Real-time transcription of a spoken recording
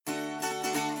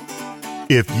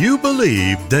If you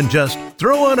believe, then just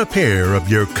throw on a pair of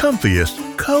your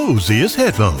comfiest, coziest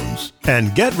headphones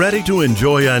and get ready to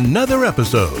enjoy another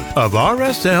episode of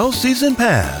RSL Season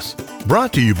Pass,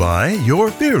 brought to you by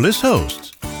your fearless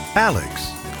hosts,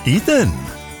 Alex, Ethan,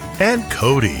 and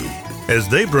Cody, as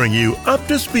they bring you up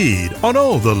to speed on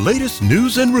all the latest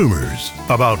news and rumors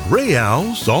about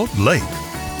Real Salt Lake.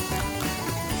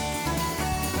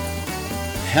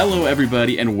 Hello,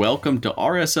 everybody, and welcome to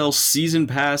RSL Season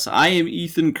Pass. I am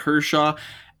Ethan Kershaw,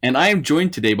 and I am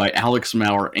joined today by Alex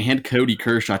Maurer and Cody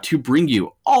Kershaw to bring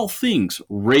you all things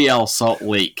Real Salt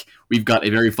Lake. We've got a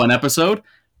very fun episode,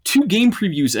 2 game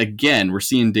previews again. We're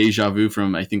seeing deja vu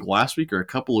from, I think, last week or a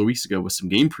couple of weeks ago with some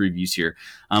game previews here.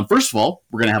 First of all,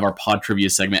 we're going to have our pod trivia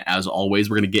segment as always.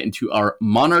 We're going to get into our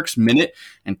Monarchs Minute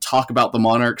and talk about the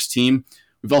Monarchs team.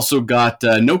 We've also got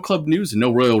no club news and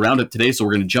no Royal Roundup today, so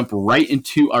we're going to jump right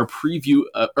into our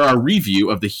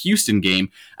review of the Houston game,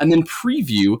 and then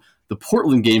preview the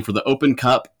Portland game for the Open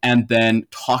Cup, and then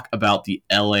talk about the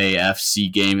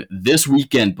LAFC game this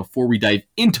weekend. Before we dive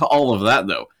into all of that,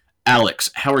 though, Alex,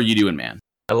 how are you doing, man?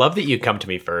 I love that you come to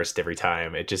me first every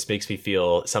time. It just makes me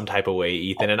feel some type of way,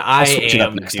 Ethan. And I'll switch it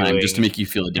up next time just to make you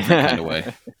feel a different kind of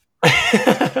way.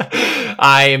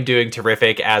 I am doing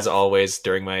terrific as always.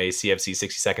 During my CFC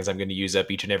 60 seconds, I'm going to use up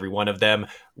each and every one of them.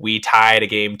 We tied a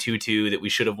game 2-2 that we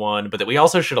should have won, but that we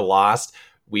also should have lost.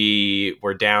 We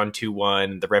were down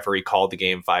 2-1. The referee called the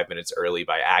game 5 minutes early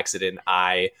by accident.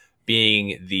 I,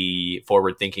 being the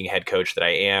forward-thinking head coach that I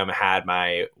am, had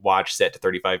my watch set to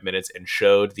 35 minutes and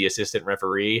showed the assistant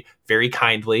referee very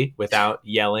kindly without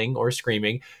yelling or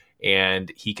screaming,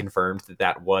 and he confirmed that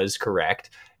that was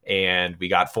correct. And we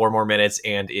got 4 more minutes,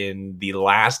 and in the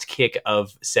last kick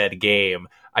of said game,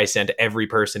 I sent every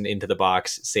person into the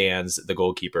box, sans the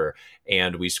goalkeeper,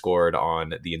 and we scored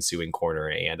on the ensuing corner,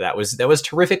 and that was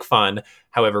terrific fun.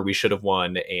 However, we should have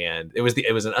won, and it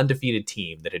was an undefeated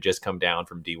team that had just come down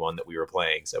from D1 that we were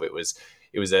playing, so it was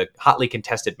a hotly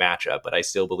contested matchup, but I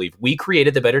still believe we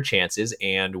created the better chances,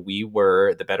 and we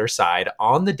were the better side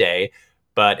on the day.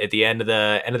 But at the end of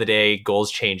the day, goals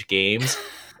change games.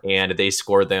 And they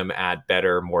scored them at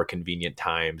better, more convenient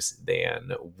times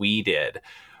than we did.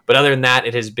 But other than that,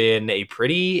 it has been a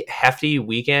pretty hefty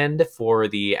weekend for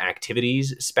the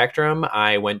activities spectrum.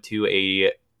 I went to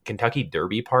a Kentucky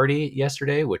Derby party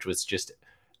yesterday, which was just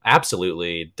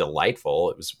absolutely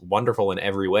delightful. It was wonderful in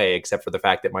every way, except for the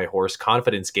fact that my horse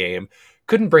Confidence Game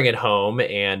couldn't bring it home,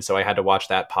 and so I had to watch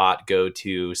that pot go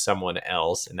to someone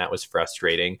else, and that was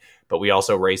frustrating. But we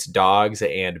also raced dogs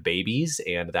and babies,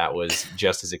 and that was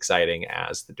just as exciting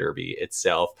as the Derby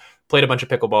itself. Played a bunch of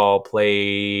pickleball,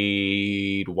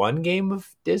 played 1 game of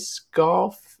disc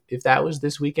golf, if that was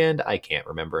this weekend. I can't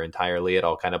remember entirely. It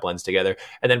all kind of blends together.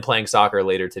 And then playing soccer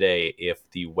later today if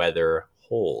the weather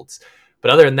holds. But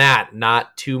other than that,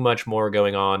 not too much more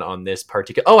going on this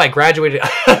particular... Oh, I graduated.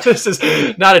 This is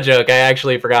not a joke. I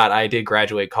actually forgot. I did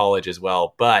graduate college as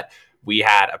well. But we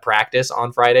had a practice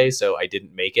on Friday, so I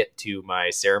didn't make it to my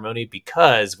ceremony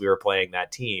because we were playing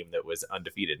that team that was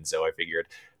undefeated. And so I figured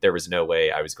there was no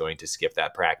way I was going to skip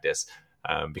that practice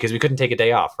because we couldn't take a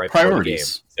day off right before the game.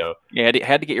 So yeah,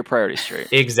 had to get your priorities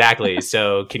straight. Exactly.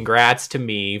 So congrats to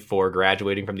me for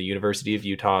graduating from the University of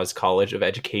Utah's College of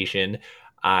Education.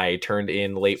 I turned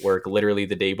in late work literally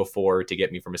the day before to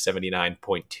get me from a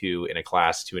 79.2 in a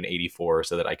class to an 84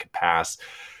 so that I could pass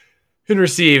and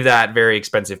receive that very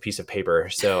expensive piece of paper.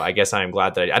 So I guess I'm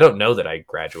glad that I don't know that I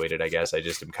graduated. I guess I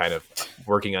just am kind of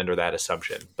working under that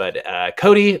assumption. But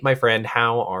Cody, my friend,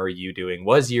 how are you doing?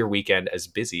 Was your weekend as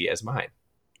busy as mine?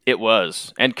 It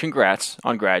was. And congrats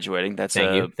on graduating. That's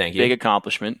Thank you. Big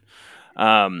accomplishment.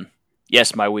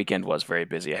 Yes, my weekend was very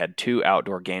busy. I had 2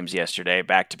 outdoor games yesterday,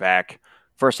 back to back.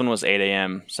 First one was 8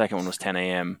 a.m. Second one was 10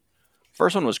 a.m.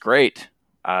 First one was great.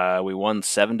 We won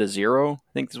 7-0. I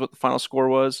think is what the final score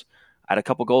was. I had a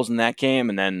couple goals in that game,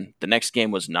 and then the next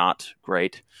game was not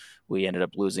great. We ended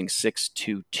up losing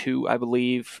 6-2, I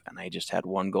believe, and I just had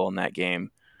 1 goal in that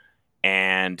game.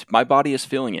 And my body is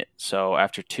feeling it. So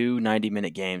after 2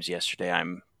 90-minute games yesterday,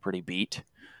 I'm pretty beat.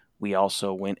 We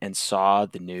also went and saw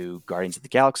the new Guardians of the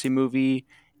Galaxy movie,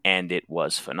 and it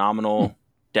was phenomenal.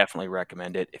 Definitely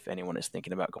recommend it if anyone is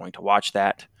thinking about going to watch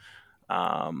that.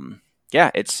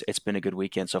 Yeah, it's been a good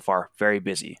weekend so far. Very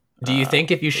busy. Do you think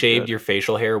if you shaved your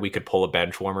facial hair, we could pull a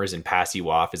Benchwarmers and pass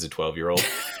you off as a 12-year-old?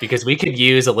 Because we could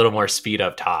use a little more speed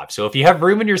up top. So if you have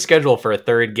room in your schedule for a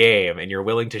 3rd game and you're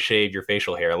willing to shave your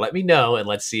facial hair, let me know and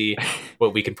let's see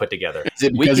what we can put together. Is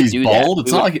it because he's bald?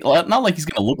 It's not like he's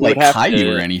going to look like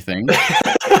Caillou or anything.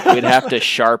 We'd have to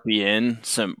Sharpie in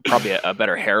probably a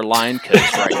better hairline because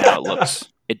right now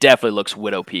it definitely looks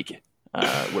Widow Peak.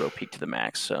 Widow Peak to the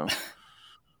max. So,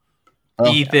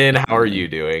 Ethan, how are you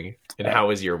doing? And how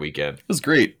was your weekend? It was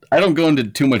great. I don't go into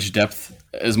too much depth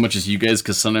as much as you guys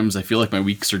because sometimes I feel like my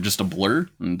weeks are just a blur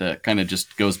and kind of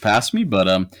just goes past me. But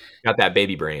Got that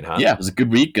baby brain, huh? yeah, it was a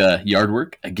good week. Yard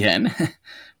work again,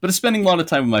 but it's spending a lot of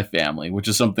time with my family, which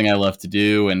is something I love to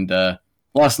do. And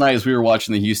last night, as we were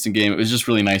watching the Houston game, it was just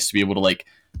really nice to be able to like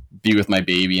be with my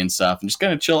baby and stuff and just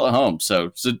kind of chill at home.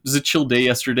 So it was a chill day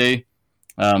yesterday.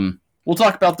 We'll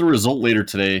talk about the result later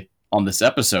today on this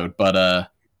episode, but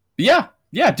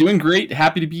yeah, doing great.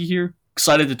 Happy to be here.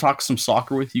 Excited to talk some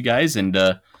soccer with you guys and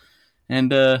do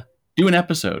an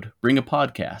episode, bring a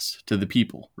podcast to the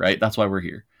people, right? That's why we're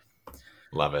here.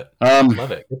 Love it.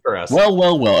 Love it. Good for us.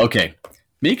 Well. Okay.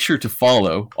 Make sure to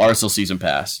follow RSL Season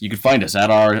Pass. You can find us at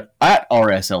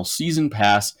RSL Season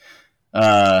Pass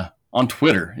on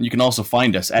Twitter. And you can also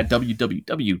find us at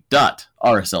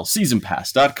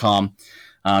www.rslseasonpass.com.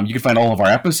 You can find all of our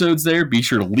episodes there. Be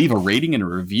sure to leave a rating and a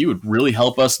review. It would really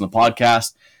help us in the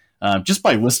podcast. Just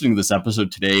by listening to this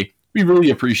episode today, we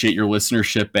really appreciate your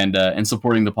listenership and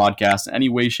supporting the podcast in any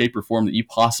way, shape, or form that you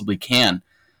possibly can.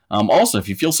 Also, if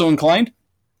you feel so inclined,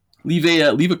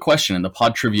 leave a question in the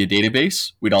Pod Trivia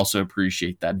database. We'd also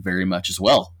appreciate that very much as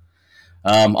well.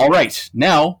 All right,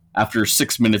 now, after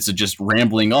 6 minutes of just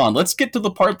rambling on, let's get to the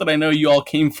part that I know you all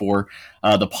came for,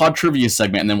 the Pod Trivia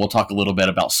segment, and then we'll talk a little bit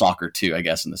about soccer too, I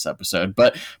guess, in this episode.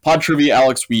 But Pod Trivia,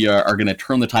 Alex, we are going to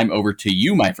turn the time over to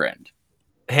you, my friend.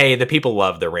 Hey, the people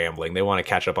love the rambling. They want to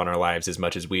catch up on our lives as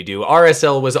much as we do.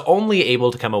 RSL was only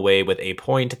able to come away with a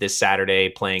point this Saturday,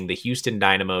 playing the Houston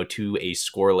Dynamo to a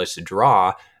scoreless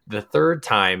draw. The third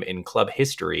time in club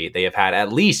history they have had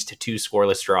at least 2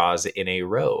 scoreless draws in a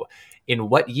row. In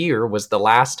what year was the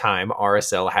last time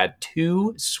RSL had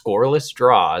 2 scoreless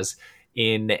draws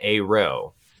in a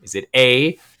row? Is it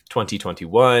A,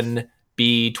 2021,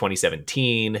 B,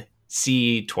 2017,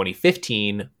 C,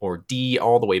 2015, or D,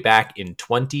 all the way back in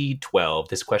 2012?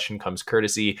 This question comes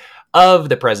courtesy of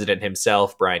the president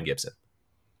himself, Brian Gibson.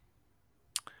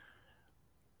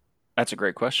 that's a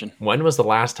great question. When was the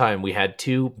last time we had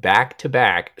 2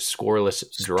 back-to-back scoreless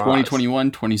draws? 2021,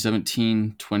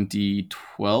 2017,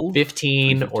 2012?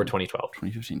 15 or 2012?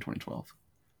 2015, 2012.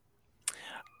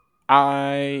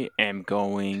 I am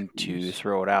going to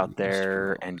throw it out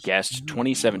there and guess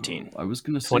 2017. I was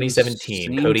going to say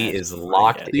 2017. Cody is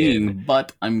locked in.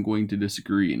 But I'm going to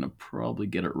disagree and I'll probably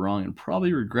get it wrong and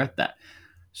probably regret that.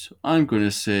 So I'm going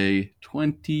to say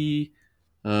 20...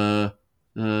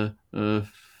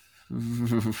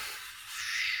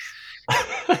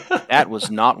 That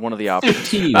was not one of the options.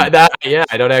 15. I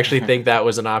don't actually think that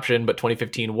was an option, but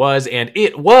 2015 was, and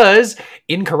it was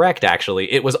incorrect,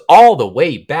 actually. It was all the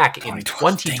way back in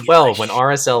 2012 when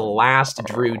RSL last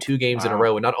drew 2 games in a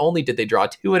row. And not only did they draw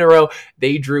 2 in a row,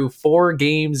 they drew 4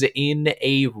 games in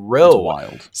a row.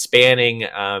 That's wild. Spanning,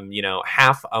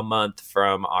 half a month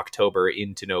from October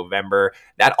into November.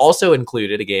 That also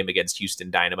included a game against Houston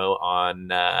Dynamo on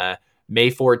May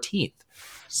 14th.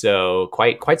 So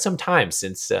quite some time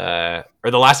since, or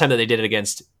the last time that they did it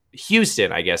against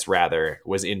Houston, I guess, rather,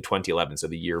 was in 2011, so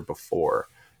the year before.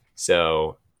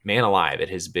 So, man alive, it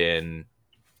has been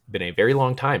a very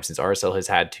long time since RSL has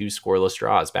had 2 scoreless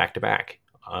draws back-to-back.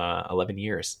 11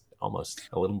 years, almost,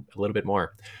 a little bit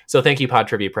more. So thank you, Pod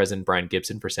Trivia President Brian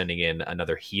Gibson, for sending in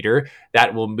another heater.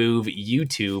 That will move you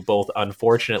two, both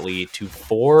unfortunately, to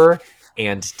 4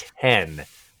 and 10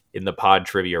 in the Pod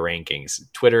Trivia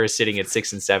rankings. Twitter is sitting at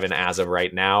 6 and 7 as of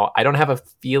right now. I don't have a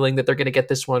feeling that they're going to get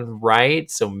this one right,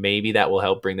 so maybe that will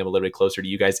help bring them a little bit closer to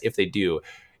you guys. If they do,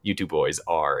 you two boys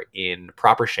are in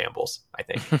proper shambles, I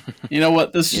think. You know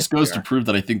what? This just goes to prove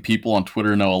that I think people on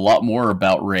Twitter know a lot more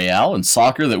about Real and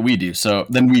soccer than we do. So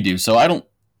I don't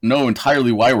know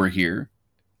entirely why we're here.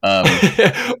 Or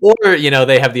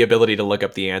they have the ability to look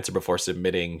up the answer before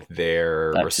submitting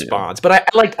their response. But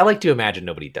I like to imagine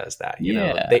nobody does that. You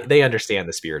know, they understand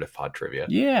the spirit of Pod Trivia.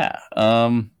 Yeah.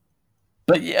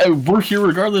 But yeah, we're here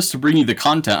regardless to bring you the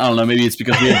content. I don't know. Maybe it's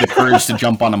because we have the courage to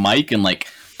jump on a mic and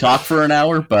talk for an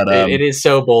hour. But it is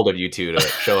so bold of you two to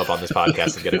show up on this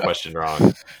podcast and get a question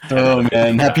wrong. Oh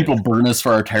man, have people burn us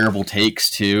for our terrible takes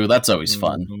too. That's always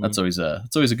fun. Mm-hmm. That's always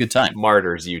a good time.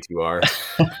 Martyrs, you two are.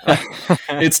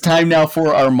 It's time now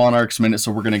for our Monarchs Minute,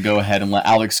 so we're going to go ahead and let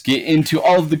Alex get into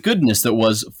all of the goodness that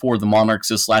was for the Monarchs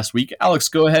this last week. Alex,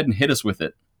 go ahead and hit us with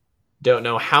it. Don't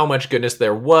know how much goodness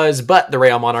there was, but the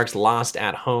Real Monarchs lost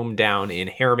at home down in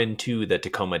Harriman to the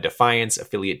Tacoma Defiance,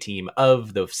 affiliate team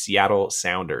of the Seattle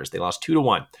Sounders. They lost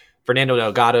 2-1. Fernando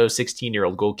Delgado,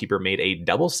 16-year-old goalkeeper, made a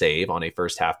double save on a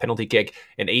first-half penalty kick.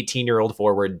 And 18-year-old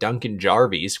forward Duncan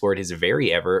Jarvie scored his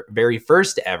very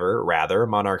first ever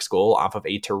Monarchs goal off of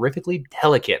a terrifically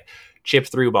delicate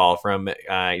chip-through ball from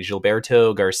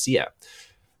Gilberto Garcia.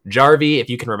 Jarvie, if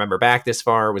you can remember back this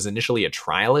far, was initially a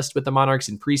trialist with the Monarchs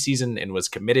in preseason and was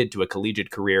committed to a collegiate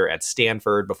career at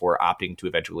Stanford before opting to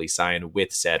eventually sign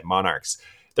with said Monarchs.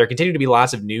 There continue to be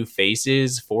lots of new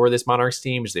faces for this Monarchs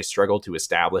team as they struggle to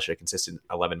establish a consistent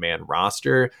 11-man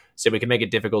roster, so it can make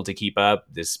it difficult to keep up.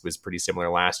 This was pretty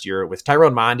similar last year. With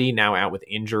Tyrone Mondi now out with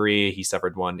injury, he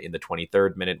suffered one in the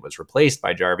 23rd minute, was replaced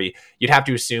by Jarvie. You'd have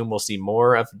to assume we'll see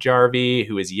more of Jarvie,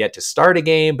 who is yet to start a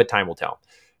game, but time will tell.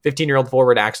 15-year-old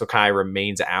forward Axel Kai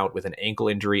remains out with an ankle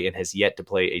injury and has yet to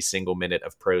play a single minute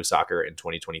of pro soccer in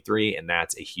 2023, and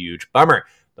that's a huge bummer.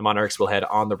 The Monarchs will head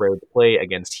on the road to play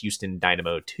against Houston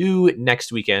Dynamo 2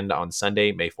 next weekend on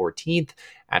Sunday, May 14th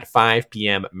at 5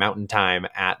 p.m. Mountain Time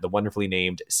at the wonderfully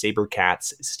named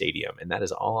SaberCats Stadium. And that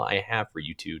is all I have for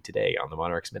you two today on the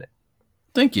Monarchs Minute.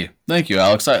 Thank you,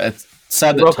 Alex. It's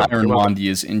sad that Tyrone Mondi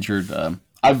is injured.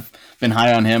 I've been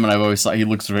high on him, and I've always thought he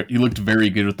looked very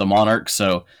good with the Monarchs.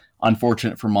 So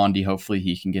unfortunate for Mondi. Hopefully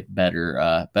he can get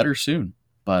better soon.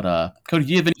 But Cody,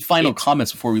 do you have any final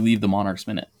comments before we leave the Monarchs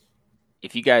Minute?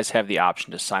 If you guys have the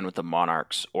option to sign with the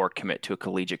Monarchs or commit to a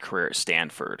collegiate career at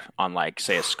Stanford on, like,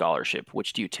 say, a scholarship,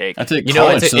 which do you take? I take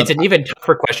college. It's an even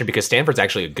tougher question because Stanford's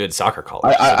actually a good soccer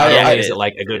college. Is it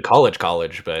like a good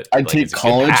college, but I'd take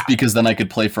college because then I could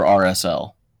play for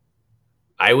RSL.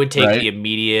 I would take the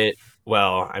immediate.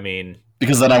 Well, I mean,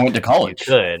 because then I went to college.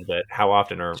 You could, but how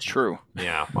often are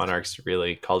Monarchs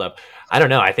really called up? I don't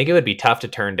know. I think it would be tough to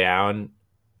turn down.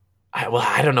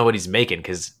 I don't know what he's making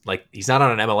because, like, he's not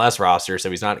on an MLS roster, so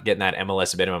he's not getting that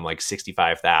MLS minimum, like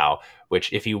 65,000.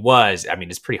 Which, if he was, I mean,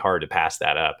 it's pretty hard to pass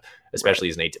that up, especially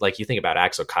as an 18. Like, you think about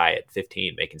Axel Kai at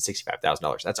 15 making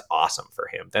 $65,000. That's awesome for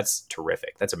him. That's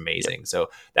terrific. That's amazing. Yep. So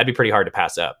that'd be pretty hard to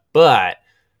pass up. But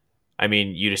I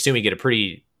mean, you'd assume you get a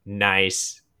pretty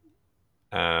nice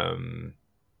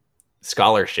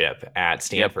scholarship at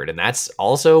Stanford, and that's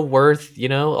also worth a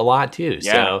lot too.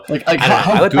 Yeah. So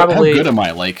how good am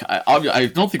I? Like, I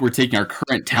don't think we're taking our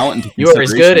current talent into you are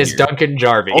as good as Duncan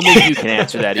Jarvie. Only you can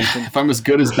answer that, Ethan. If I'm as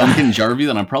good as Duncan Jarvie,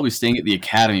 then I'm probably staying at the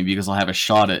academy because I'll have a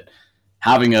shot at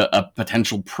having a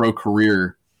potential pro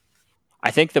career.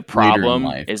 I think the problem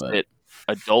that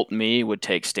adult me would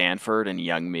take Stanford and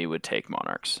young me would take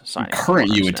Monarchs. Current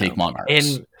you would take Monarchs.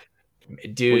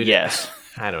 And dude, well, yes.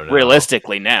 I don't know.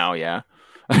 Realistically now, yeah.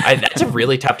 That's a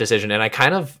really tough decision, and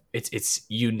it's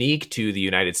unique to the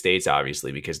United States,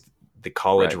 obviously, because the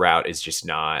college route is just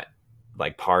not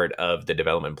like part of the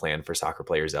development plan for soccer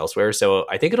players elsewhere. So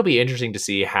I think it'll be interesting to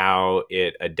see how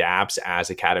it adapts as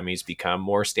academies become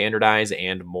more standardized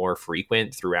and more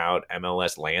frequent throughout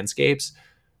MLS landscapes.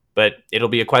 But it'll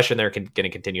be a question they're going to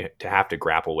continue to have to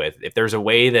grapple with. If there's a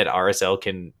way that RSL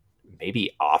can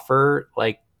maybe offer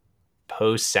like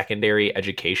post-secondary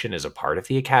education as a part of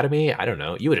the academy, I don't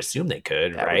know. You would assume they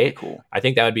could, that right? Would be cool. I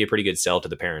think that would be a pretty good sell to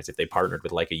the parents if they partnered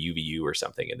with like a UVU or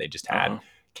something and they just had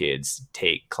kids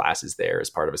take classes there as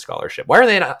part of a scholarship. Why are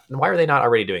they not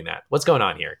already doing that? What's going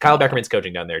on here? Kyle Beckerman's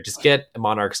coaching down there. Just get a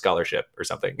Monarch scholarship or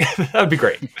something. That would be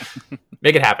great.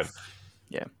 Make it happen.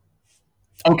 Yeah.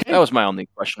 Okay. That was my only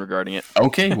question regarding it.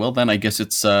 Okay, well then I guess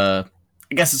it's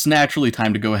naturally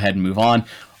time to go ahead and move on.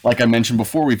 Like I mentioned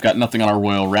before, we've got nothing on our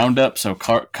Royal Roundup, so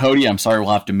Cody, I'm sorry, we'll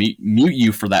have to mute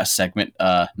you for that segment.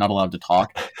 Not allowed to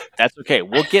talk. That's okay.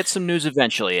 We'll get some news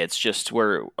eventually. It's just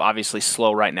we're obviously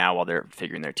slow right now while they're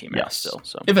figuring their team out still.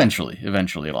 So eventually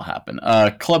it'll happen.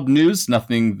 Club news,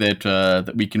 nothing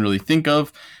that we can really think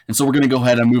of, and so we're going to go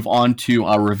ahead and move on to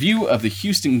our review of the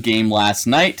Houston game last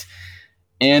night.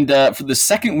 And for the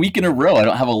second week in a row, I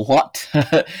don't have a lot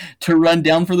to run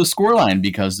down for the scoreline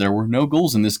because there were no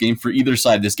goals in this game for either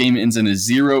side. This game ends in a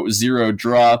 0-0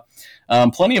 draw.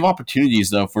 Plenty of opportunities,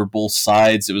 though, for both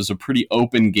sides. It was a pretty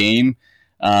open game.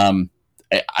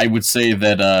 I would say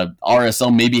that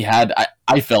RSL maybe had,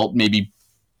 I felt, maybe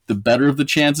the better of the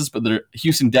chances, but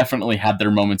Houston definitely had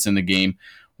their moments in the game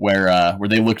where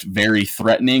they looked very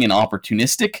threatening and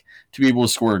opportunistic to be able to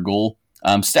score a goal.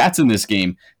 Stats in this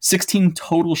game, 16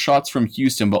 total shots from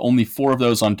Houston, but only 4 of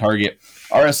those on target.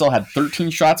 RSL had 13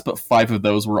 shots, but 5 of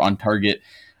those were on target.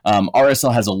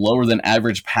 RSL has a lower than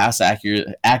average pass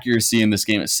accuracy in this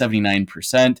game at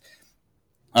 79%.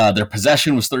 Their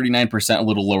possession was 39%, a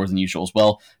little lower than usual as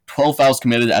well. 12 fouls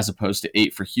committed as opposed to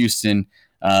 8 for Houston.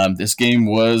 This game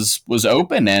was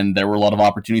open, and there were a lot of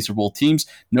opportunities for both teams.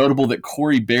 Notable that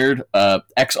Corey Baird,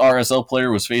 ex-RSL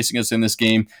player, was facing us in this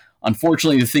game.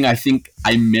 Unfortunately, the thing I think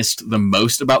I missed the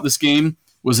most about this game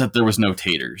was that there was no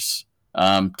Taters.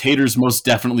 Taters most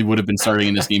definitely would have been starting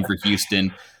in this game for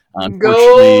Houston.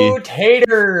 Go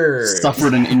Taters!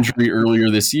 Suffered an injury earlier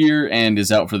this year and is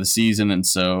out for the season, and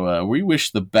so we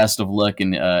wish the best of luck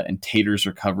in Tater's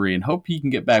recovery and hope he can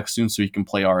get back soon so he can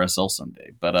play RSL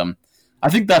someday. But I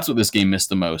think that's what this game missed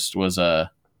the most was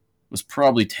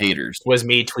probably Taters. Was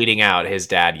me tweeting out his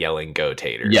dad yelling "Go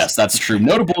Taters." Yes, that's true.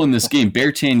 Notable in this game,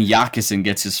 Bertan Jakobsen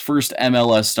gets his first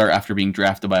MLS start after being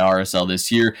drafted by RSL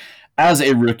this year. As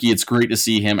a rookie, it's great to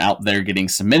see him out there getting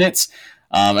some minutes.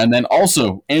 And then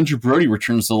also, Andrew Brody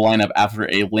returns to the lineup after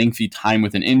a lengthy time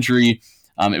with an injury.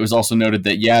 It was also noted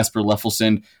that Jasper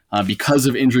Leffelson, because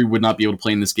of injury, would not be able to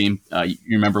play in this game. You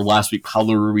remember last week,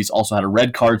 Paulo Ruiz also had a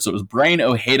red card, so it was Brian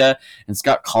Ojeda and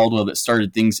Scott Caldwell that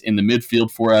started things in the midfield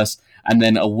for us. And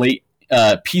then a late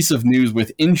piece of news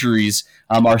with injuries,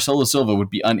 Marcelo Silva would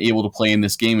be unable to play in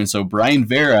this game, and so Brian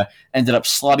Vera ended up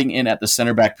slotting in at the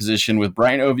center back position with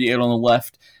Brian Oviedo on the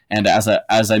left, and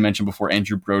as I mentioned before,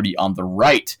 Andrew Brody on the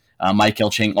right. Michael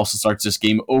Chang also starts this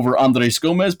game over Andres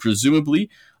Gomez, presumably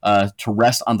to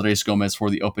rest Andres Gomez for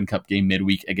the Open Cup game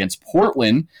midweek against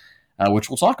Portland, which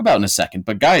we'll talk about in a second.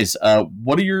 But guys,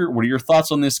 what are your thoughts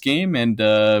on this game? And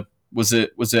was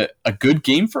it a good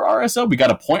game for RSL? We got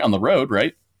a point on the road,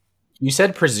 right? You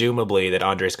said presumably that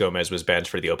Andres Gomez was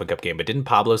benched for the Open Cup game, but didn't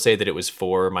Pablo say that it was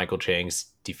for Michael Chang's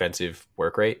defensive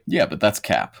work rate? Yeah, but that's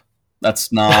cap.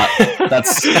 That's not.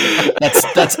 That's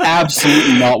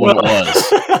absolutely not what it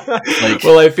was.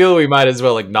 Well, I feel we might as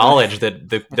well acknowledge that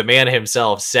the man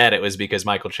himself said it was because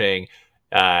Michael Chang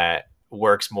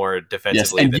works more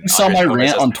defensively. Yes, and you saw my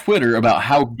rant on Twitter about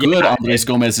how good Andres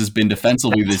Gomez has been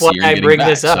defensively this year. I bring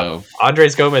this up. So.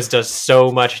 Andres Gomez does so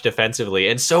much defensively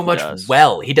and so much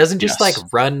well. He doesn't just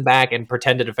run back and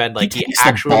pretend to defend. Like he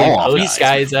actually posts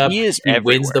guys up. He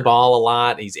wins the ball a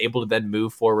lot. He's able to then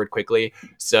move forward quickly.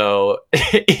 So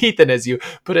Ethan, as you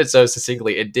put it so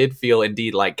succinctly, it did feel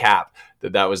indeed like cap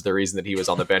that was the reason that he was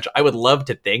on the bench. I would love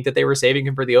to think that they were saving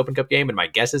him for the Open Cup game, and my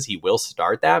guess is he will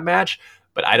start that match.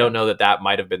 But I don't know that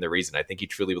might have been the reason. I think he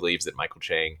truly believes that Michael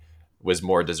Chang was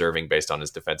more deserving based on his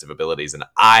defensive abilities. And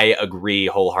I agree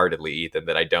wholeheartedly, Ethan,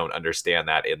 that I don't understand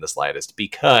that in the slightest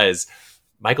because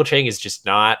Michael Chang is just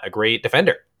not a great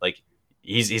defender. Like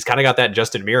he's kind of got that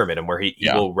Justin Mirror in him where he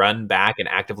will run back and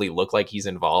actively look like he's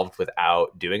involved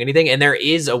without doing anything. And there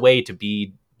is a way to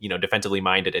be, defensively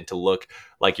minded and to look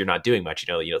like you're not doing much.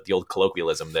 The old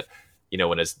colloquialism that,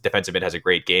 when a defensive mid has a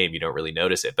great game, you don't really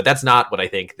notice it. But that's not what I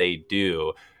think they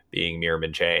do, being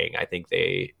Mirman Chang. I think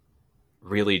they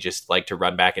really just like to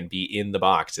run back and be in the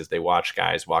box as they watch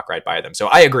guys walk right by them. So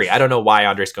I agree. I don't know why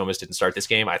Andres Gomez didn't start this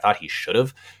game. I thought he should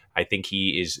have. I think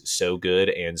he is so good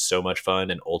and so much fun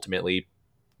and ultimately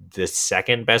the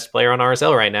second best player on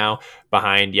RSL right now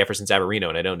behind Jefferson Savarino.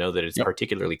 And I don't know that it's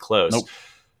particularly close. Nope.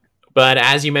 But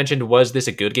as you mentioned, was this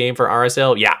a good game for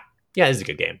RSL? Yeah, this is a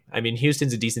good game. I mean,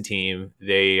 Houston's a decent team.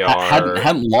 They are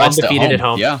hadn't lost undefeated at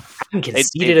home. Yeah, hadn't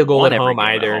conceded a goal at home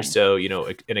either. So,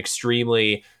 an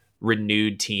extremely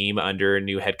renewed team under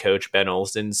new head coach Ben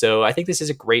Olsen. So I think this is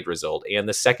a great result. And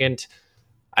the second,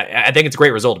 I think it's a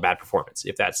great result, a bad performance,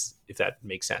 if that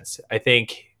makes sense. I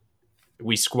think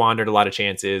we squandered a lot of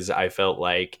chances. I felt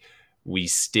like we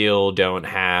still don't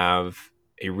have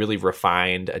a really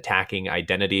refined attacking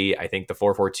identity. I think the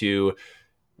 4-4-2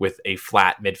 with a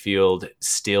flat midfield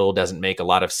still doesn't make a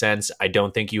lot of sense. I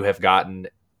don't think you have gotten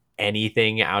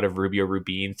anything out of Rubio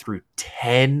Rubin through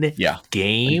 10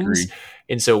 games.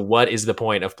 And so what is the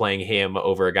point of playing him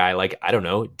over a guy like, I don't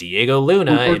know, Diego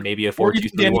Luna and maybe a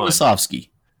 4-2-3-1?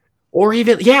 Or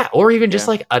even just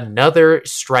like another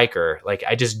striker. Like,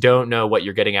 I just don't know what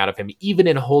you're getting out of him, even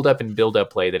in hold up and build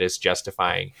up play that is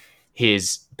justifying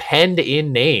his penned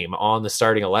in name on the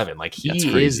starting 11. Like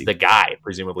he is the guy,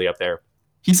 presumably up there.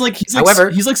 He's like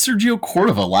Sergio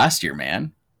Cordova last year,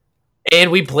 man.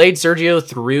 And we played Sergio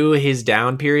through his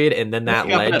down period, and then that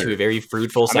led to a very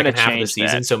fruitful second half of the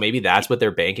season. So maybe that's what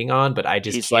they're banking on, but I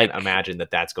just can't imagine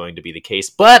that that's going to be the case.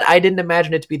 But I didn't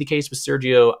imagine it to be the case with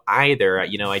Sergio either.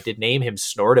 I did name him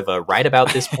Snortova right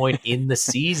about this point in the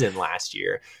season last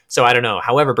year. So I don't know.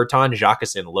 However, Bertan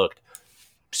Jakobsen looked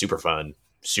super fun.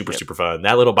 Super fun.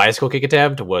 That little bicycle kick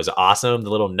attempt was awesome. The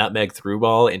little nutmeg through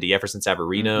ball into Jefferson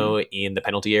Savarino in the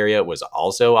penalty area was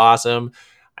also awesome.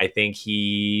 I think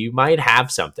he might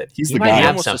have something. He might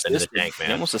have something in the tank, man.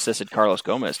 He almost assisted Carlos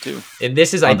Gomez, too. And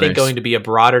this is, I think, going to be a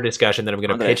broader discussion that I'm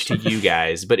going to pitch to you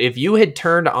guys. But if you had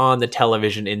turned on the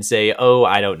television and say,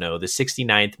 I don't know, the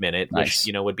 69th minute, which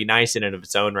would be nice in and of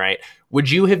its own right, would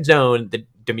you have known that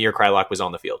Damir Kreilach was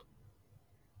on the field?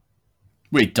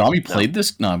 Wait, Dami played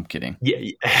this? No, I'm kidding.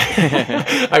 Yeah.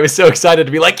 I was so excited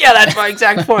to be like, yeah, that's my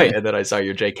exact point. And then I saw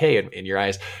your JK in your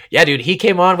eyes. Yeah, dude, he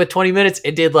came on with 20 minutes.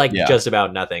 It did just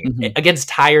about nothing against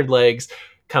tired legs,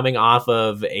 coming off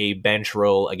of a bench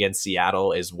roll against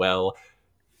Seattle as well.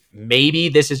 Maybe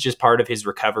this is just part of his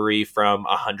recovery from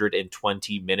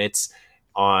 120 minutes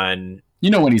on.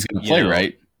 When he's going to play,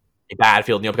 right?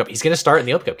 Badfield in the Open Cup. He's going to start in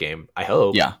the Open Cup game, I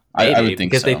hope. Yeah, I would think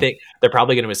because so. they think they're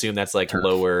probably going to assume that's like turf.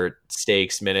 Lower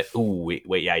stakes minute. Ooh,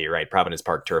 wait, yeah, you're right. Providence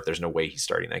Park turf. There's no way he's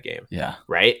starting that game. Yeah,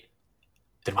 right.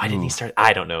 Then why didn't he start?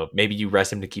 I don't know. Maybe you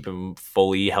rest him to keep him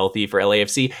fully healthy for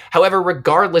LAFC. However,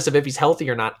 regardless of if he's healthy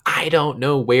or not, I don't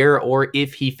know where or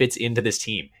if he fits into this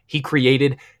team. He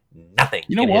created nothing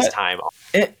his time.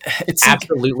 It's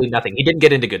absolutely nothing. He didn't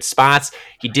get into good spots.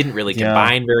 He didn't really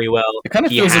combine very well. It kind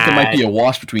of feels like it might be a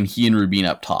wash between he and Rubin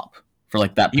up top for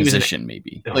like that position,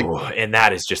 maybe. And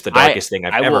that is just the darkest thing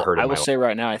I've ever heard. I will say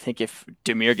right now, I think if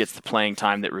Demir gets the playing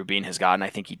time that Rubin has gotten, I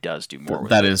think he does do more.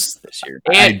 This year,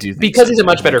 and because he's a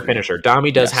much better finisher.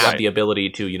 Dami does have the ability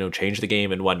to change the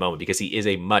game in one moment because he is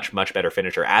a much better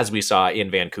finisher. As we saw in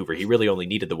Vancouver, he really only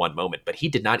needed the one moment, but he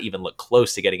did not even look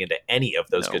close to getting into any of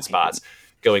those good spots.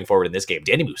 Going forward in this game,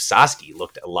 Danny Musaski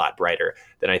looked a lot brighter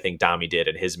than I think Dami did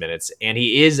in his minutes. And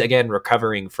he is, again,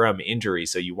 recovering from injury,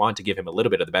 so you want to give him a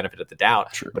little bit of the benefit of the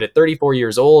doubt. True. But at 34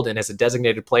 years old and as a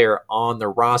designated player on the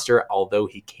roster, although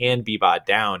he can be bought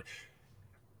down,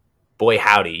 boy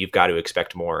howdy, you've got to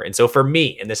expect more. And so for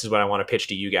me, and this is what I want to pitch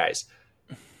to you guys,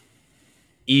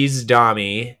 is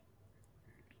Dami,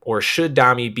 or should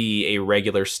Dami be a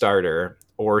regular starter,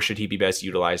 or should he be best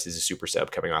utilized as a super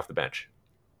sub coming off the bench?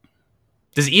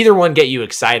 Does either one get you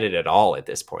excited at all at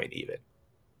this point, even?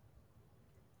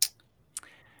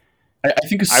 I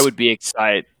think I would be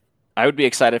excited. I would be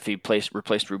excited if he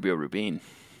replaced Rubio Rubin.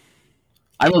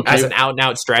 I'm okay as an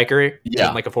out-and-out striker,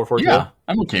 like a 4-4-2. Yeah,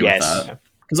 I'm okay with that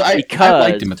because I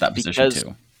liked him at that position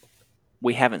too.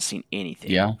 We haven't seen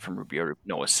anything from Rubio.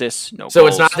 No assists, no. So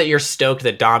goals. It's not that you're stoked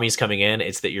that Dami's coming in;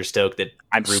 it's that you're stoked that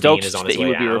I'm Rubin stoked is on that his he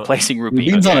way would be out. replacing Rubin.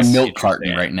 Rubin's on a milk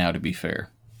carton right now. To be fair.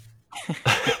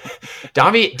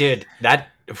 Dami, dude, that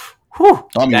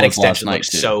extension looks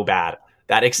so bad.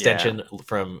 That extension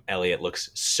from Elliott looks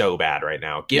so bad right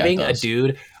now. Giving a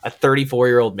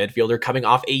 34-year-old midfielder coming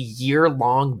off a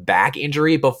year-long back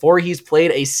injury before he's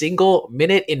played a single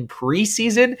minute in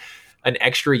preseason, an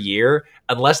extra year,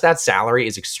 unless that salary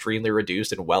is extremely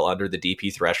reduced and well under the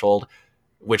DP threshold,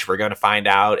 which we're going to find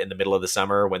out in the middle of the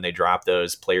summer when they drop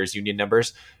those players' union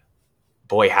numbers.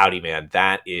 Boy, howdy, man,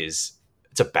 it's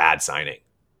a bad signing.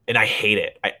 And I hate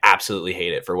it. I absolutely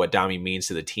hate it for what Dami means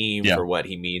to the team, for what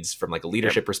he means from like a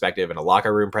leadership perspective and a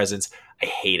locker room presence. I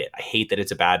hate it. I hate that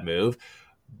it's a bad move.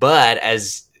 But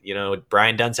as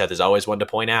Brian Dunseth is always one to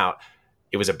point out,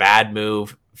 it was a bad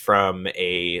move from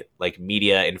a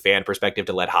media and fan perspective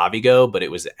to let Javi go, but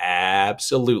it was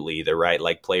absolutely the right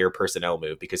player personnel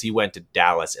move because he went to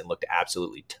Dallas and looked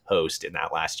absolutely toast in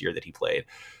that last year that he played.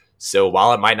 So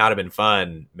while it might not have been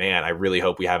fun, man, I really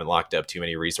hope we haven't locked up too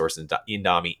many resources in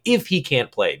Dami if he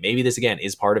can't play. Maybe this, again,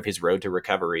 is part of his road to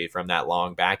recovery from that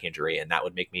long back injury, and that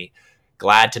would make me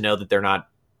glad to know that they're not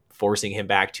forcing him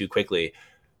back too quickly.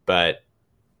 But,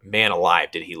 man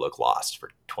alive, did he look lost for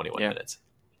 21 minutes.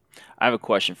 I have a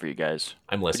question for you guys.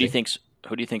 I'm listening.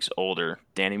 Who do you think's older,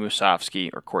 Danny Musovski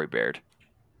or Corey Baird?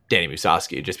 Danny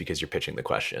Musovski, just because you're pitching the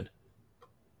question.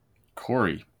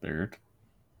 Corey Baird.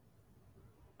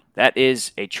 That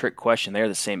is a trick question. They're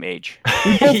the same age.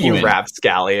 You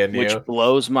rapscallion, which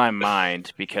blows my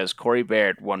mind because Corey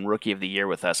Baird won Rookie of the Year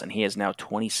with us, and he is now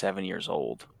 27 years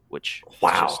old. Which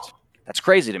that's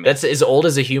crazy to me. That's as old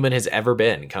as a human has ever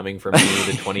been, coming from me,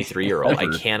 the 23-year-old.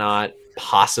 I cannot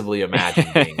possibly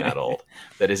imagine being that old.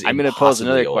 That is. I'm going to pose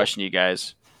another question to you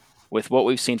guys. With what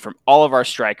we've seen from all of our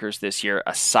strikers this year,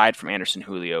 aside from Anderson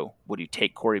Julio, would you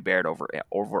take Corey Baird over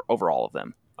all of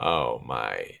them? Oh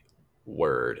my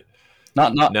word!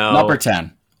 Not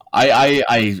pretend.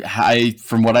 I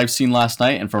from what I've seen last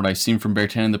night and from what I've seen from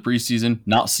Bertin in the preseason,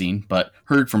 not seen, but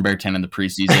heard from Bertin in the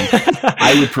preseason,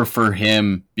 I would prefer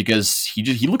him because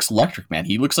he looks electric, man.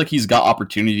 He looks like he's got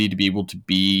opportunity to be able to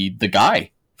be the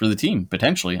guy for the team,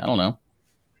 potentially. I don't know.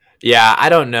 Yeah, I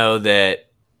don't know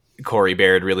that Corey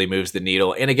Baird really moves the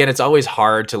needle. And again, it's always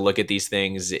hard to look at these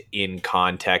things in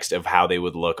context of how they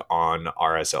would look on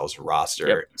RSL's roster.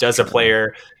 Yep. Does a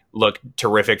player look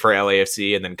terrific for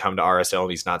LAFC and then come to RSL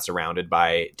and he's not surrounded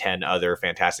by 10 other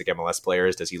fantastic MLS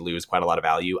players? Does he lose quite a lot of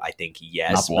value? I think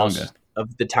yes, most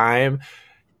of the time.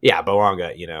 Yeah,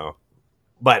 Boanga,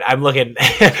 but I'm looking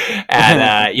at,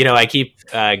 I keep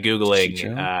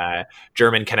Googling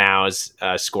German Kanau's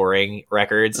scoring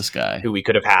records. This guy. Who we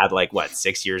could have had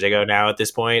 6 years ago now at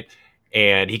this point.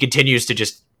 And he continues to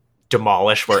just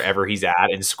demolish wherever he's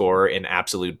at and score in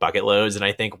absolute bucket loads. And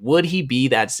I think, would he be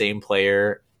that same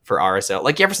player for RSL?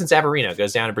 Like Jefferson Savarino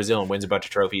goes down to Brazil and wins a bunch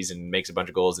of trophies and makes a bunch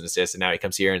of goals and assists. And now he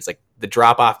comes here and it's like the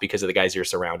drop off because of the guys you're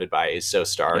surrounded by is so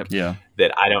stark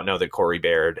that I don't know that Corey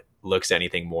Baird looks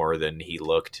anything more than he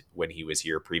looked when he was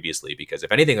here previously. Because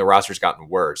if anything, the roster's gotten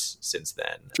worse since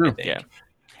then. True. I think. Yeah.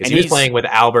 Because he was playing with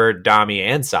Albert, Dami,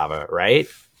 and Sava, right?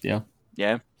 Yeah.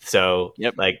 Yeah. So,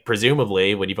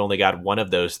 presumably, when you've only got one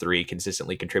of those three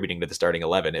consistently contributing to the starting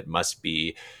 11, it must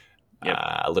be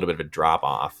a little bit of a drop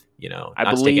off. Not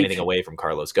to take anything away from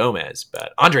Carlos Gomez,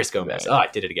 but Andres Gomez. Oh, I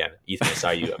did it again. Ethan, I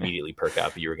saw you immediately perk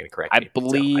up. You were going to correct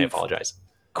me. I apologize.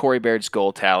 Corey Baird's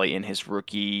goal tally in his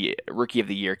rookie of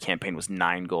the year campaign was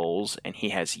 9 goals, and he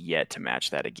has yet to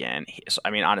match that again.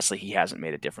 Honestly, he hasn't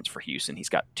made a difference for Houston. He's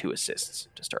got 2 assists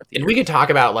to start the year. And we could talk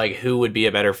about who would be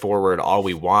a better forward all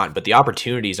we want, but the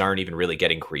opportunities aren't even really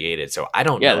getting created. So I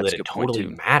don't know that it totally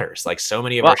matters. So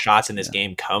many of our shots in this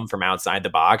game come from outside the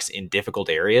box in difficult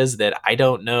areas that I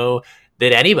don't know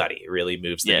that anybody really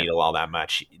moves the needle all that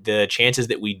much. The chances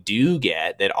that we do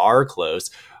get that are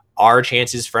close are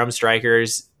chances from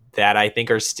strikers that I think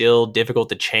are still difficult.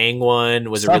 The Chang one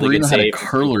was a really good save. Had a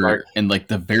curler in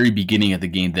the very beginning of the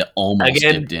game that almost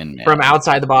dipped in, man. From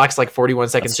outside the box, 41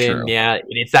 seconds in. Yeah, and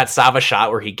it's that Sava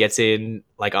shot where he gets in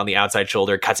on the outside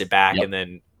shoulder, cuts it back, and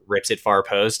then rips it far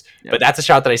post. But that's a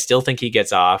shot that I still think he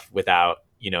gets off without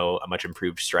a much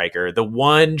improved striker. The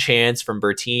one chance from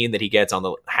Bertin that he gets on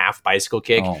the half bicycle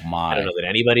kick, I don't know that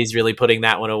anybody's really putting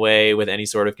that one away with any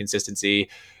sort of consistency.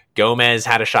 Gomez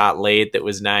had a shot late that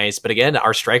was nice. But again,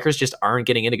 our strikers just aren't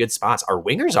getting into good spots. Our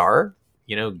wingers are.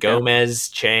 Gomez,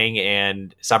 Chang,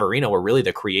 and Savarino were really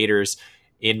the creators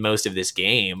in most of this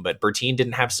game. But Bertin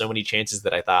didn't have so many chances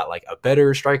that I thought, a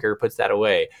better striker puts that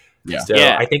away. Yeah. So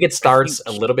I think it starts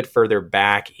a little bit further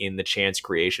back in the chance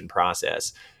creation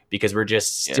process because we're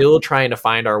just still trying to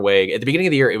find our way. At the beginning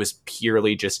of the year, it was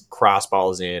purely just cross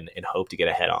balls in and hope to get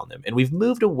ahead on them. And we've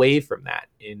moved away from that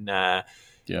in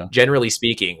generally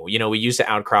speaking. We used to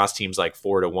outcross teams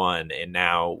 4-1, and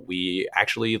now we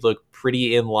actually look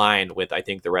pretty in line with, I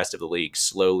think, the rest of the league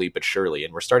slowly but surely.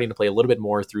 And we're starting to play a little bit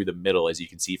more through the middle, as you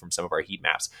can see from some of our heat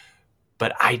maps.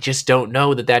 But I just don't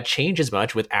know that changes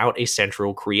much without a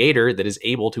central creator that is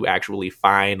able to actually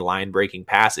find line-breaking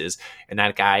passes. And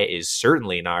that guy is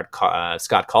certainly not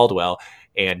Scott Caldwell,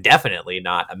 and definitely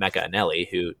not Emeka Anelli,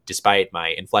 who, despite my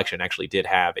inflection, actually did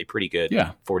have a pretty good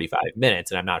 45 minutes.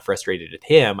 And I'm not frustrated at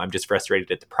him. I'm just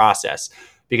frustrated at the process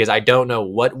because I don't know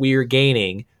what we're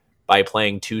gaining by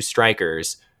playing 2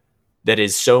 strikers that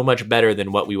is so much better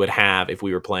than what we would have if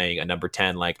we were playing a number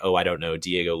 10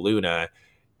 Diego Luna,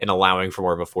 and allowing for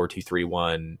more of a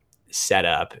 4-2-3-1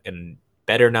 setup and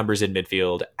better numbers in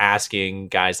midfield, asking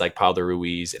guys like Pablo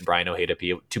Ruiz and Brian Ojeda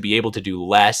to be able to do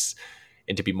less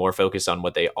and to be more focused on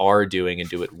what they are doing and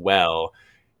do it well.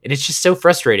 And it's just so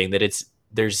frustrating that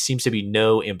there seems to be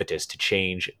no impetus to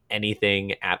change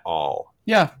anything at all.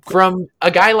 Yeah. From a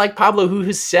guy like Pablo, who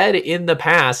has said in the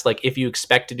past, if you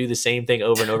expect to do the same thing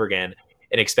over and over again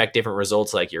and expect different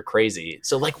results, you're crazy.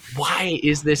 So why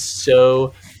is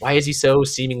he so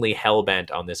seemingly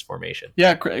hell-bent on this formation?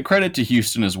 Yeah. Credit to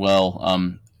Houston as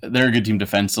well. They're a good team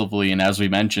defensively, and as we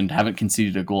mentioned, haven't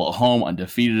conceded a goal at home,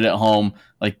 undefeated at home.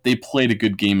 They played a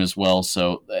good game as well.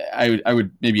 So I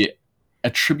would maybe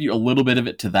attribute a little bit of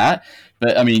it to that.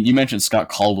 But you mentioned Scott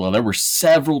Caldwell. There were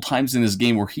several times in this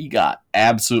game where he got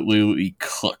absolutely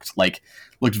cooked.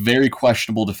 Looked very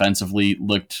questionable defensively,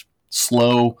 looked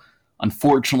slow.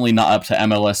 Unfortunately, not up to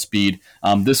MLS speed.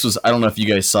 This was, I don't know if you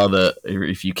guys saw or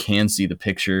if you can see the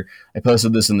picture. I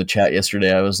posted this in the chat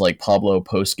yesterday. I was Pablo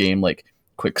post game,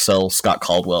 quick sell Scott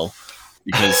Caldwell,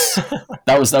 because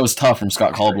that was tough from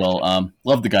Scott Caldwell.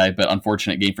 Love the guy, but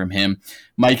unfortunate game from him.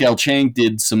 Michael Chang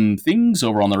did some things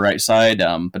over on the right side,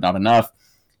 but not enough.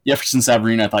 Jefferson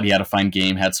Savarino, I thought he had a fine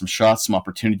game, had some shots, some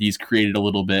opportunities, created a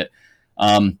little bit.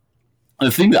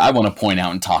 The thing that I want to point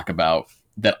out and talk about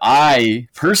that I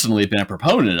personally have been a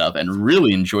proponent of and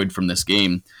really enjoyed from this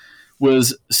game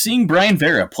was seeing Brian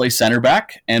Vera play center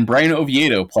back and Brian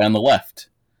Oviedo play on the left.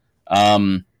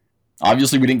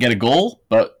 Obviously, we didn't get a goal,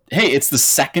 but hey, it's the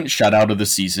second shutout of the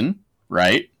season,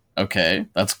 right? Okay,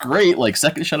 that's great.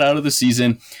 Second shutout of the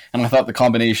season, and I thought the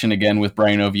combination again with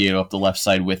Brian Oviedo up the left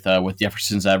side with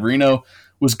Jefferson Savarino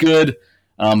was good.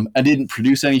 I didn't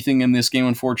produce anything in this game,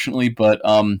 unfortunately, but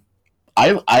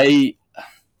I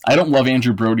don't love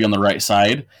Andrew Brody on the right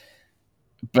side,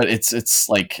 but it's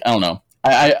I don't know.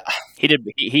 I He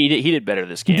did better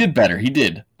this game. He did better. He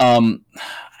did.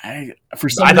 I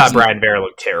thought Brian Vera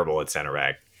looked terrible at center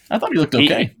back. I thought he looked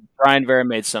okay. Brian Vera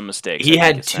made some mistakes. He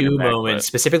had two moments,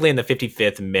 specifically in the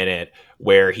 55th minute,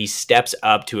 where he steps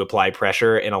up to apply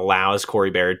pressure and allows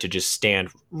Corey Baird to just stand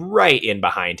right in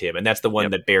behind him. And that's the one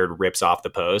that Baird rips off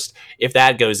the post. If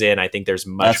that goes in, I think there's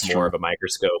much more of a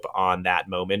microscope on that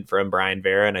moment from Brian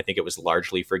Vera. And I think it was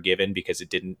largely forgiven because it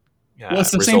didn't.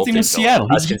 It's the same thing with Seattle.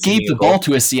 He gave the ball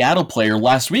to a Seattle player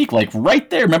last week, like right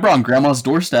there. Remember on Grandma's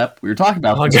doorstep? We were talking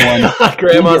about this one.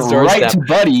 Grandma's doorstep. Right to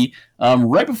Buddy,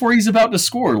 right before he's about to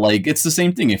score. Like, it's the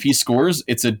same thing. If he scores,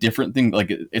 it's a different thing.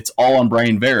 Like, it's all on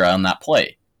Brian Vera on that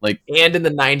play. Like, and in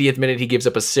the 90th minute, he gives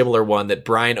up a similar one that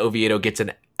Brian Oviedo gets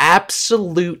an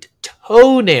absolute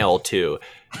toenail to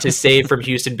save from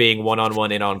Houston being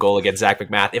one-on-one in on goal against Zach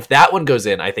McMath. If that one goes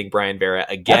in, I think Brian Vera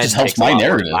again that just helps my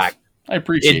narrative. I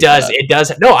appreciate it. Does that. It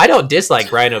does. No, I don't dislike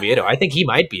Brian Oviedo. I think he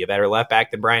might be a better left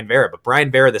back than Brian Vera, but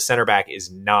Brian Vera, the center back, is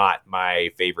not my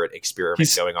favorite experiment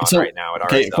going on right now at RSL.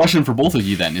 Okay, question for both of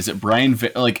you then. Is it Brian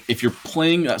Vera, like, if you're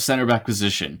playing that center back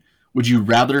position, would you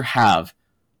rather have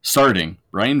starting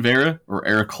Brian Vera or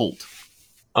Eric Holt?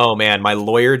 Oh man, my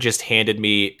lawyer just handed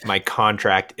me my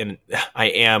contract, and I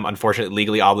am unfortunately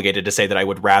legally obligated to say that I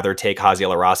would rather take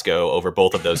Jaziel Orozco over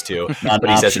both of those two. But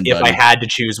he says if I had to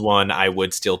choose one, I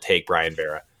would still take Brian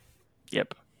Vera.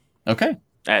 Yep. Okay.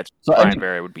 Brian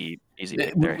Vera would be easy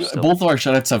pick there. Both of our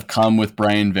shutouts have come with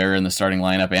Brian Vera in the starting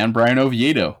lineup and Brian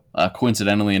Oviedo,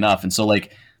 coincidentally enough. And so,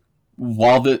 like,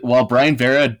 while Brian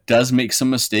Vera does make some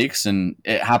mistakes, and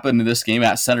it happened in this game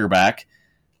at center back,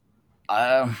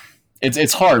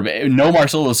 It's hard. No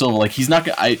Marcelo Silva. Like, he's not.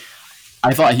 I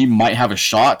thought he might have a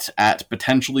shot at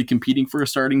potentially competing for a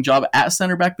starting job at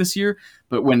center back this year.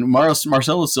 But when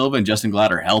Marcelo Silva and Justin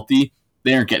Glad are healthy,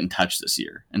 they aren't getting touched this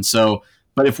year. And so,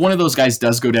 but if one of those guys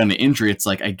does go down to injury, it's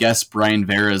like, I guess Brian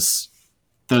Vera's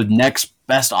the next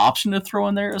best option to throw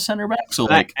in there as center back. So,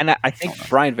 like, I think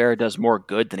Brian Vera does more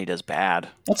good than he does bad.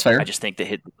 That's fair. I just think that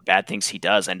the bad things he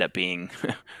does end up being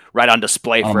right on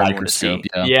display for everyone to see.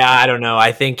 Yeah, I don't know.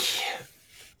 I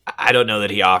don't know that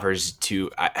he offers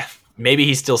maybe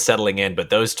he's still settling in, but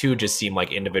those two just seem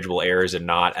like individual errors and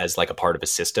not as like a part of a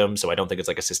system. So I don't think it's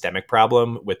like a systemic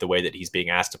problem with the way that he's being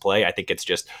asked to play. I think it's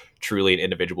just truly an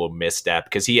individual misstep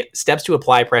because he steps to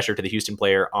apply pressure to the Houston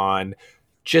player on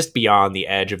just beyond the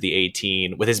edge of the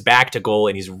 18 with his back to goal,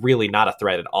 and he's really not a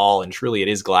threat at all. And truly it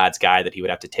is Glad's guy that he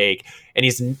would have to take. And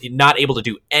he's not able to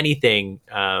do anything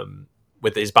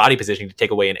with his body positioning to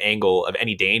take away an angle of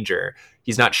any danger.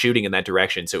 He's not shooting in that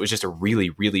direction. So it was just a really,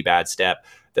 really bad step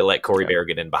that let Corey Baird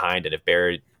get in behind. And if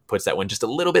Baird puts that one just a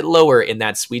little bit lower in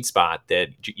that sweet spot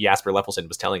that Jasper Lefelson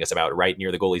was telling us about right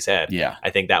near the goalie's head,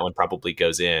 I think that one probably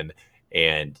goes in.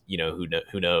 And, you know,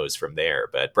 who knows from there.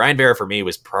 But Brian Vera, for me,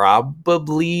 was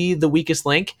probably the weakest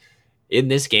link in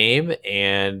this game.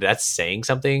 And that's saying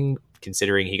something,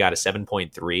 considering he got a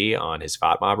 7.3 on his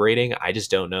FOTMOB rating. I just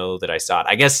don't know that I saw it.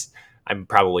 I guess I'm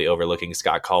probably overlooking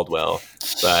Scott Caldwell.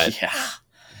 But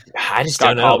I just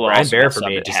don't know. Caldwell Brian Vera, for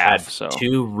me, just had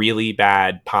two really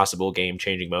bad possible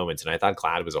game-changing moments. And I thought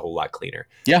Glad was a whole lot cleaner.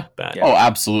 Yeah. But, Oh,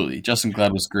 absolutely. Justin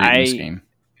Glad was great in this game.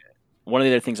 One of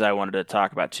the other things I wanted to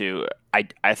talk about, too,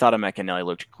 I thought Emekinele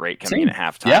looked great coming in at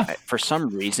halftime. Yeah. For some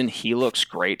reason, he looks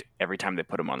great every time they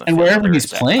put him on the field. And wherever he's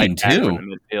There's playing, that too. In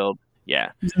the midfield.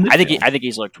 Yeah. I think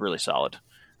he's looked really solid.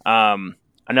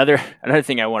 Another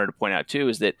thing I wanted to point out, too,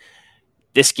 is that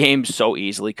this game so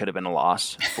easily could have been a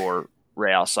loss for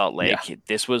Real Salt Lake. Yeah.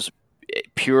 This was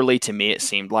purely, to me, it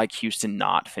seemed like Houston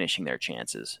not finishing their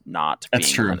chances, not being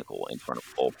clinical in front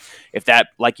of goal. If that,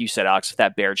 like you said, Alex, if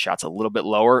that Baird shot's a little bit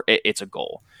lower, it's a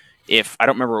goal. If I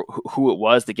don't remember who it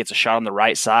was that gets a shot on the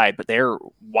right side, but they're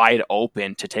wide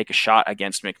open to take a shot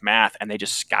against McMath, and they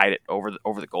just skied it over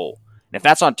the goal. And if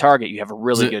that's on target, you have a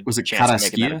really good chance of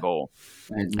making that a goal.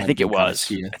 I think it was.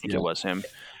 I think it was him.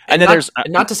 And then there's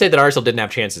not to say that Arsenal didn't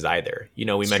have chances either. You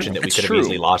know, we mentioned that we could have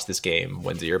easily lost this game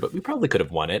 1-0, but we probably could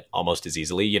have won it almost as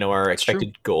easily. You know, our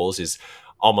expected goals is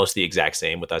almost the exact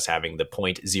same, with us having the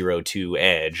 .02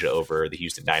 edge over the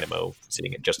Houston Dynamo,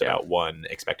 sitting at just about one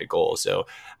expected goal. So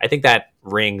I think that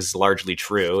rings largely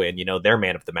true. And, you know, their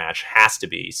man of the match has to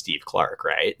be Steve Clark,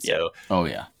 right? Yeah. So,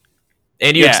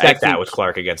 and you expect that with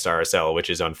Clark against RSL, which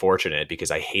is unfortunate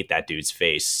because I hate that dude's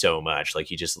face so much. Like,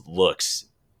 he just looks...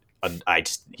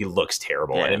 he looks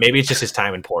terrible, and maybe it's just his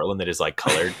time in Portland that has like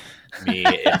colored me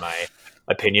in my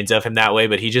opinions of him that way,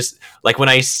 but he just, like, when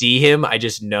I see him, I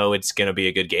just know it's going to be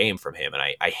a good game from him, and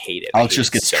I hate it. Alex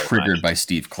just gets triggered by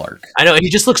Steve Clark. I know, and he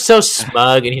just looks so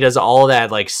smug, and he does all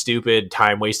that like stupid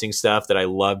time wasting stuff that I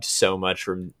loved so much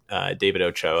from David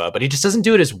Ochoa, but he just doesn't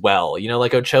do it as well. You know,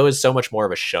 like Ochoa is so much more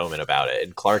of a showman about it,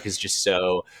 and Clark is just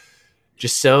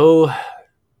so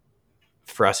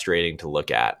frustrating to look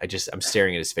at. I'm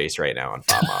staring at his face right now on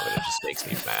FOMO, and it just makes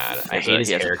me mad. I hate his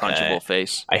haircut. Punchable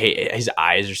face. I hate his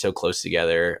eyes are so close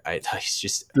together.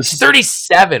 He's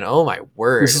 37. Oh my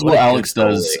word! This is what Alex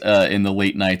does in the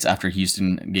late nights after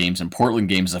Houston games and Portland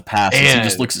games have passed. He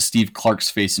just looks at Steve Clark's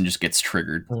face and just gets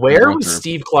triggered. Where was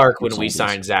Steve Clark when we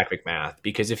signed Zach McMath?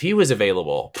 Because if he was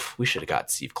available, we should have got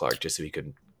Steve Clark just so he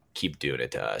could keep doing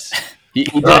it to us. He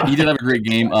did have a great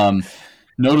game.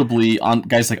 Notably,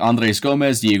 guys like Andres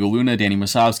Gomez, Diego Luna, Danny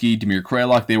Musovski, Damir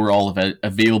Kreilach, they were all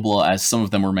available, as some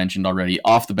of them were mentioned already,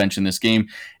 off the bench in this game,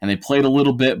 and they played a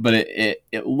little bit, but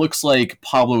it looks like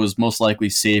Pablo was most likely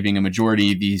saving a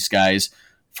majority of these guys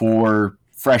for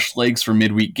fresh legs for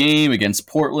midweek game against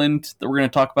Portland that we're going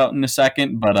to talk about in a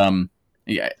second, but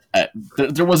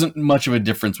there wasn't much of a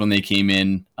difference when they came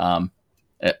in,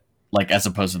 like as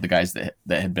opposed to the guys that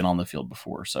had been on the field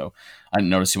before. So I didn't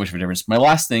notice too much of a difference. My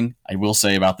last thing I will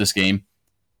say about this game,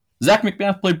 Zach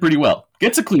McMath played pretty well.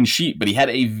 Gets a clean sheet, but he had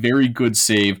a very good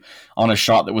save on a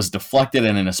shot that was deflected,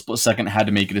 and in a split second had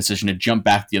to make a decision to jump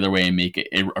back the other way and make it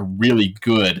a really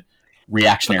good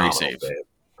reactionary save.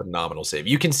 Phenomenal save.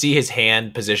 You can see his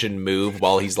hand position move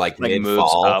while he's like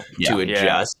mid-fall to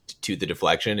adjust to the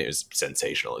deflection. It was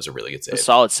sensational. It was a really good save. A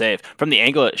solid save. From the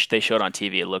angle they showed on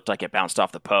TV, it looked like it bounced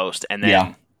off the post. And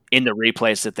then in the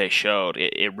replays that they showed,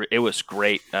 it was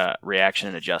great reaction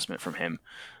and adjustment from him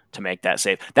to make that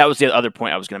save. That was the other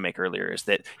point I was going to make earlier, is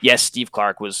that, yes, Steve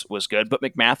Clark was good, but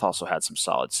McMath also had some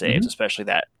solid saves, especially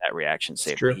that reaction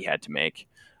save that he had to make.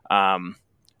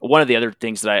 One of the other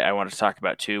things that I wanted to talk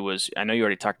about too was, I know you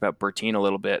already talked about Bertin a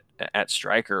little bit at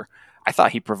striker. I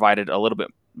thought he provided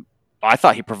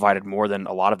more than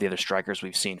a lot of the other strikers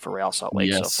we've seen for Real Salt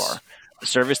Lake so far. The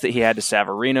service that he had to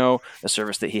Savarino, the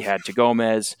service that he had to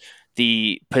Gomez,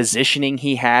 the positioning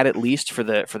he had, at least for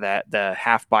the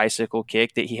half bicycle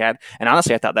kick that he had. And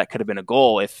honestly, I thought that could have been a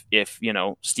goal if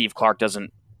Steve Clark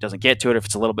doesn't get to it. If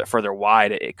it's a little bit further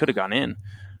wide, it could have gone in.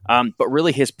 But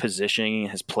really, his positioning,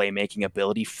 his playmaking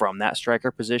ability from that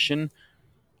striker position,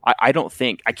 I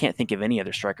can't think of any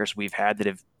other strikers we've had that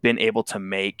have been able to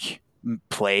make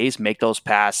plays, make those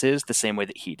passes the same way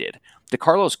that he did. The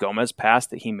Carlos Gomez pass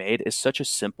that he made is such a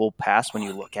simple pass when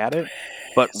you look at it,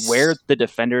 but where the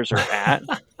defenders are at,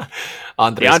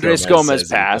 the Andres Gomez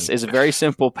pass is a very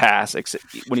simple pass. Except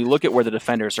when you look at where the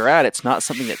defenders are at, it's not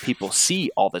something that people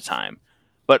see all the time.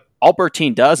 But all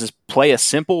Bertin does is play a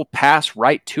simple pass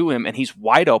right to him, and he's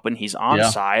wide open. He's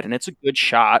onside, and it's a good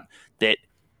shot that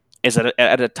is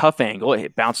at a tough angle.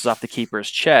 It bounces off the keeper's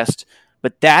chest.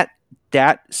 But that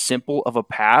simple of a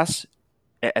pass,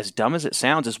 as dumb as it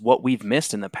sounds, is what we've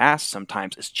missed in the past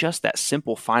sometimes. It's just that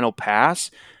simple final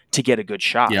pass to get a good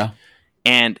shot. Yeah.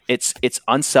 And it's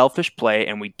unselfish play,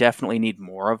 and we definitely need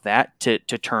more of that to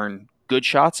turn good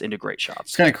shots into great shots.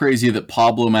 It's kind of crazy that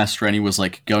Pablo Mastroeni was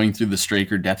like going through the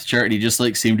striker depth chart, and he just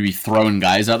like seemed to be throwing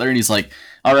guys out there, and he's like,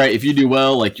 all right, if you do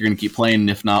well, like you're gonna keep playing, and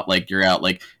if not, like you're out.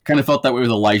 Like kind of felt that way with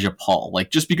Elijah Paul. Like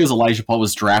just because Elijah Paul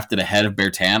was drafted ahead of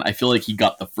Bertin, I feel like he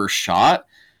got the first shot,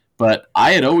 but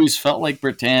I had always felt like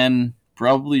Bertin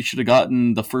probably should have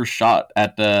gotten the first shot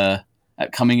at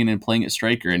coming in and playing at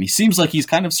striker, and he seems like he's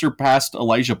kind of surpassed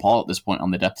Elijah Paul at this point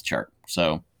on the depth chart.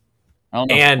 So I don't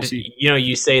know. And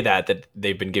you say that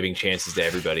they've been giving chances to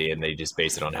everybody, and they just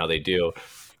base it on how they do,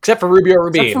 except for Rubio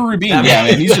Rubin. Except for Rubin,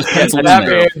 man, he's just penciled in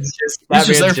there. He's just there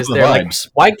for the vibes.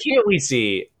 Like, why can't we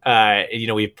see?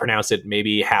 We've pronounced it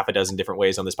maybe half a dozen different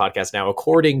ways on this podcast now.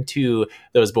 According to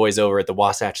those boys over at the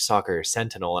Wasatch Soccer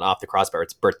Sentinel and Off the Crossbar,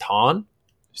 it's Bertin.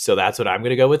 So that's what I'm going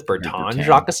to go with. Bertin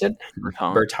Jacqueson.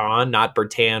 Bertin, not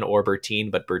Bertin or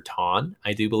Bertin, but Bertin,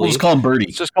 I do believe. We'll just call him Bertie.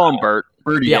 Let's just call him Bert.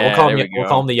 Bertie. Yeah, we'll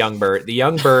call him the young Bert. The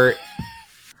young Bert,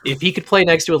 if he could play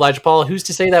next to Elijah Paul, who's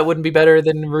to say that wouldn't be better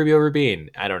than Rubio Rubin?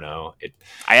 I don't know.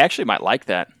 I actually might like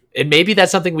that. And maybe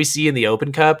that's something we see in the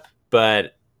Open Cup,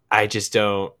 but I just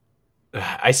don't.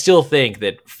 I still think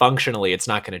that functionally it's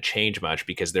not going to change much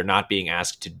because they're not being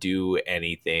asked to do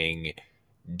anything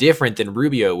different than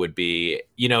Rubio would be.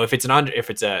 Now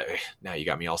you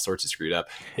got me all sorts of screwed up.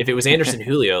 If it was Anderson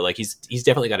Julio, like he's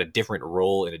definitely got a different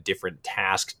role and a different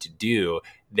task to do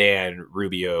than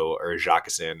Rubio or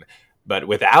Jacqueson. But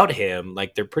without him,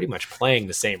 like they're pretty much playing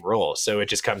the same role. So it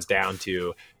just comes down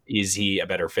to, is he a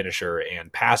better finisher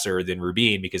and passer than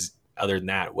Rubin? Because other than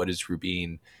that, what does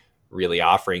Rubin really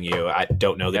offering you. I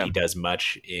don't know that he does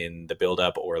much in the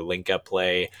build-up or link-up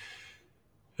play.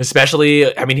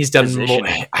 Especially, I mean, he's done more.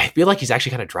 I feel like he's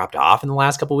actually kind of dropped off in the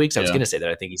last couple of weeks. I was going to say that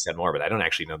I think he's done more, but I don't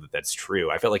actually know that that's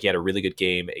true. I felt like he had a really good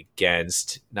game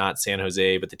against not San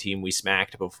Jose, but the team we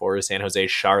smacked before, San Jose,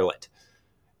 Charlotte.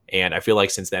 And I feel like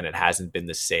since then it hasn't been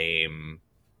the same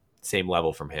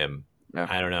level from him. Yeah.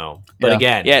 I don't know. But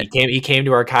again, he came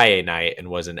to our Kaye night and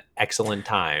was an excellent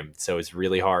time. So it's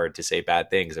really hard to say bad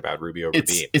things about Ruby over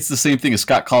Beam. It's the same thing as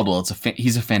Scott Caldwell.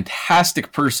 He's a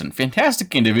fantastic person,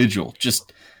 fantastic individual,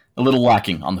 just a little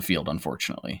lacking on the field,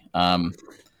 unfortunately.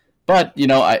 But,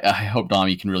 I hope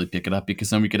Domi can really pick it up, because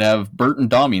then we could have Bert and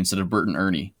Domi instead of Bert and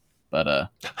Ernie. But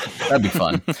that'd be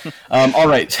fun. All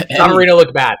right. Savarino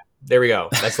looked bad. There we go.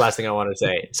 That's the last thing I wanted to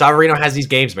say. Savarino has these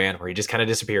games, man, where he just kind of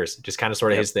disappears, just kind of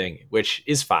sort of his thing, which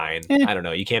is fine. I don't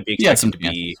know. You can't be expected to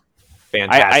be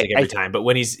fantastic every time. But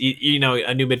when he's,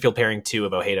 a new midfield pairing too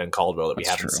of Ojeda and Caldwell that we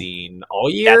haven't seen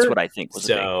all year. That's what I think was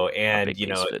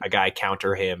a guy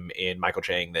counter him in Michael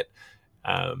Chang that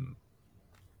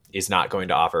is not going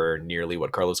to offer nearly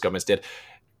what Carlos Gomez did.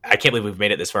 I can't believe we've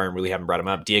made it this far and really haven't brought him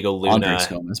up. Diego Luna. Andres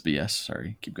Gomez, but yes,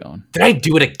 sorry, keep going. Did I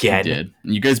do it again? You did.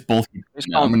 You guys both.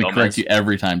 I'm going to correct you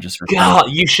every time just for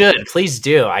God, you should. Please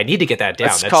do. I need to get that down.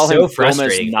 Let's That's call so him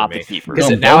frustrating Gomez, not for me. the keeper.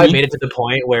 Because now I've made it to the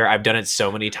point where I've done it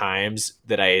so many times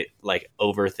that I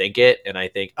overthink it and I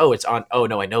think, it's on. Oh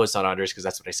no, I know it's not Andres because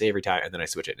that's what I say every time, and then I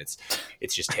switch it. And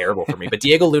it's just terrible for me. But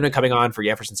Diego Luna coming on for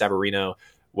Jefferson Savarino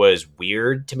was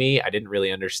weird to me. I didn't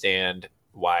really understand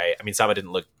why. I mean, Sava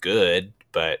didn't look good,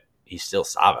 but he's still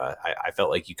Sava. I felt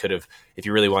like you could have, if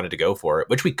you really wanted to go for it,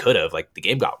 which we could have, like the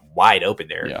game got wide open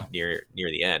there near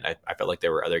the end. I felt like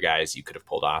there were other guys you could have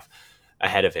pulled off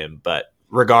ahead of him. But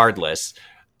regardless,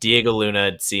 Diego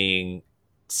Luna seeing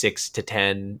 6 to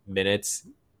 10 minutes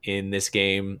in this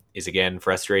game is again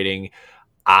frustrating.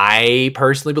 I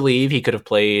personally believe he could have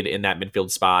played in that midfield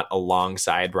spot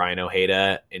alongside Brian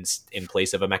Ojeda in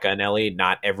place of Emeka Anelli.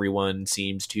 Not everyone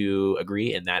seems to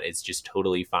agree, and that is just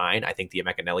totally fine. I think the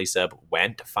Emeka Anelli sub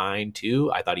went fine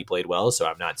too. I thought he played well, so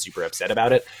I'm not super upset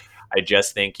about it. I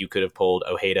just think you could have pulled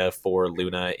Ojeda for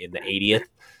Luna in the 80th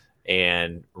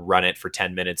and run it for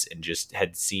 10 minutes and just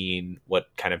had seen what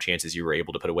kind of chances you were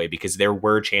able to put away, because there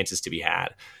were chances to be had.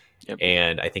 Yep.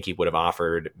 And I think he would have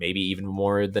offered maybe even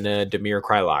more than a Damir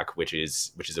Krylock, which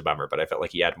is a bummer. But I felt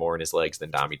like he had more in his legs than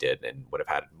Domi did and would have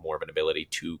had more of an ability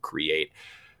to create.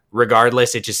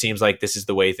 Regardless, it just seems like this is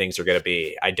the way things are going to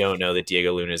be. I don't know that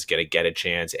Diego Luna is going to get a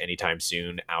chance anytime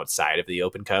soon outside of the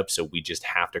Open Cup. So we just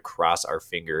have to cross our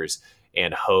fingers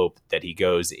and hope that he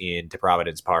goes into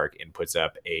Providence Park and puts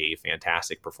up a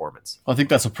fantastic performance. Well, I think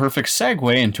that's a perfect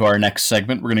segue into our next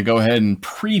segment. We're going to go ahead and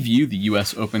preview the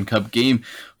U.S. Open Cup game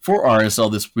for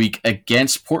RSL this week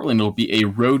against Portland. It'll be a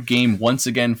road game once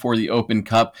again for the Open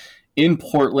Cup in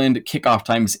Portland. Kickoff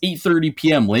time is 8:30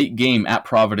 p.m. Late game at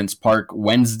Providence Park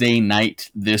Wednesday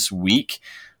night this week.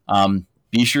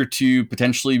 Be sure to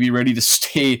potentially be ready to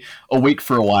stay awake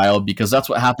for a while, because that's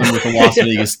what happened with the Las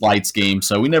Vegas Lights game.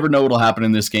 So we never know what'll happen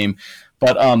in this game.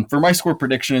 But for my score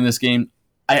prediction in this game,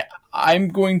 I'm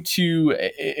going to.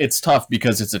 It's tough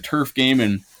because it's a turf game,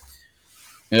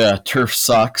 and turf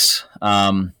sucks.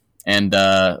 I don't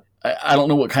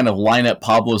know what kind of lineup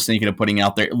Pablo's thinking of putting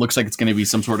out there. It looks like it's going to be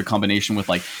some sort of combination with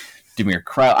like Damir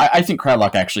Krylock. I think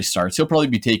Krylock actually starts. He'll probably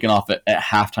be taken off at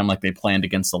halftime like they planned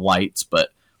against the Lights, but.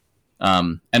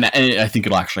 And I think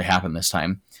it'll actually happen this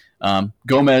time.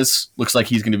 Gomez looks like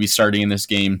he's going to be starting in this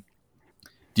game.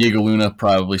 Diego Luna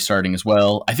probably starting as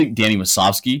well. I think Danny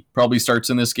Wasowski probably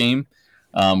starts in this game,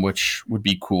 which would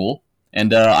be cool.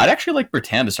 And I'd actually like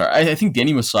Bertan to start. I think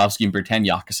Danny Wasowski and Bertan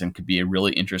Jakobsen could be a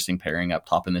really interesting pairing up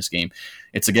top in this game.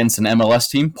 It's against an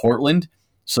MLS team, Portland,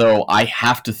 so I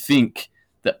have to think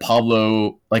that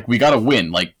Pablo, we got to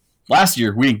win. Last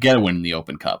year, we didn't get a win in the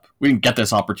Open Cup. We didn't get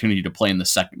this opportunity to play in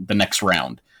the next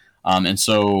round. And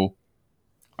so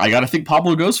I got to think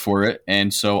Pablo goes for it.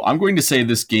 And so I'm going to say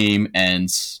this game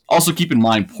ends. Also keep in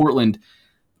mind, Portland,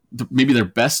 maybe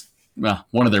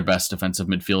one of their best defensive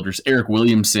midfielders, Eric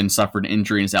Williamson, suffered an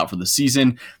injury and is out for the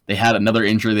season. They had another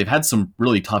injury. They've had some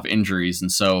really tough injuries.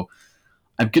 And so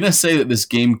I'm going to say that this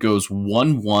game goes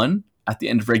 1-1 at the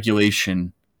end of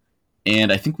regulation.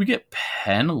 And I think we get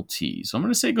penalties. So I'm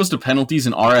going to say it goes to penalties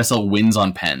and RSL wins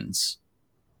on pens.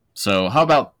 So how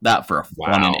about that for a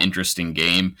fun and interesting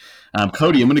game?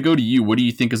 Cody, I'm going to go to you. What do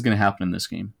you think is going to happen in this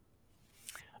game?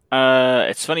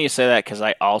 It's funny you say that because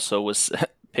I also was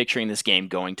picturing this game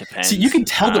going to pens. See, you can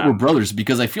tell that we're brothers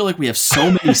because I feel like we have so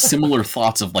many similar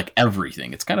thoughts of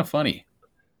everything. It's kind of funny.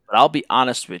 But I'll be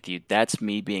honest with you, that's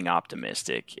me being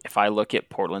optimistic. If I look at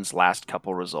Portland's last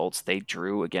couple results, they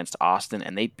drew against Austin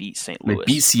and they beat St. They Louis.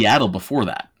 beat Seattle before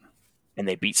that. And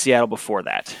they beat Seattle before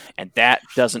that. And that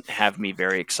doesn't have me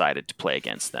very excited to play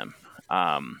against them.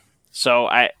 So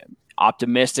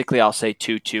optimistically, I'll say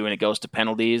 2-2, and it goes to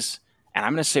penalties. And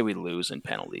I'm going to say we lose in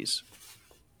penalties.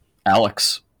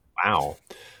 Alex. Wow.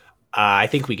 I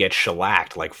think we get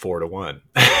shellacked like 4-1.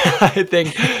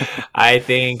 I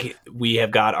think we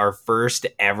have got our first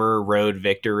ever road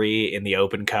victory in the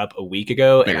Open Cup a week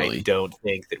ago, Barely. and I don't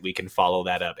think that we can follow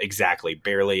that up exactly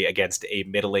barely against a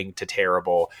middling to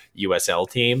terrible USL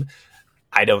team.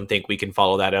 I don't think we can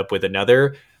follow that up with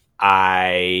another.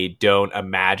 I don't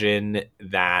imagine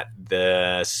that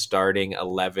the starting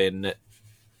 11.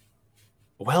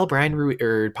 Well,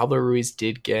 Pablo Ruiz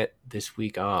did get this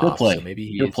week off. He'll play. So maybe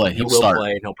He'll play. He will start.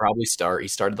 play, and he'll probably start. He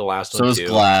started the last So one is too.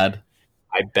 Glad.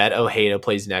 I bet Ojeda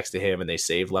plays next to him, and they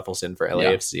saved Lefelson for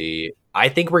LAFC. Yeah. I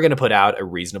think we're going to put out a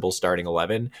reasonable starting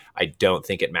 11. I don't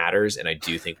think it matters, and I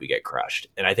do think we get crushed.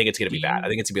 And I think it's going to be bad. I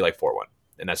think it's going to be like 4-1,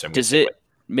 and that's what I'm going to say.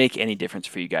 Make any difference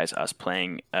for you guys, us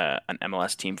playing an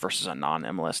MLS team versus a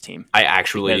non-MLS team? I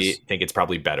actually think it's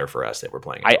probably better for us that we're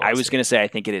playing. I was going to say I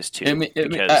think it is too.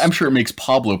 I'm sure it makes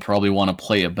Pablo probably want to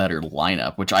play a better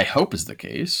lineup, which I hope is the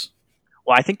case.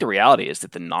 Well, I think the reality is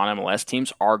that the non-MLS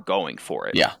teams are going for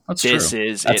it. Yeah, that's true.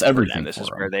 That's everything. This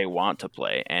is where they want to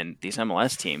play, and these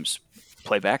MLS teams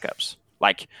play backups.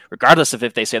 Like, regardless of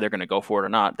if they say they're going to go for it or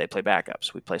not, they play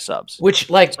backups. We play subs.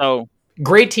 Which,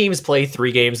 great teams play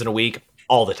 3 games in a week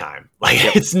all the time.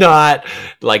 It's not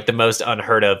like the most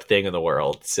unheard of thing in the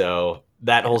world. So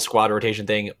that whole squad rotation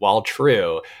thing, while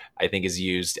true, I think is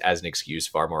used as an excuse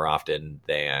far more often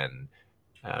than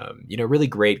really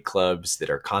great clubs that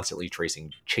are constantly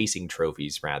chasing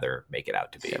trophies rather make it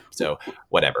out to be. So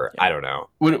whatever. I don't know.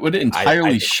 Would it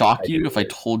entirely shock you if I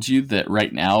told you that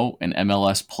right now in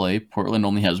MLS play, Portland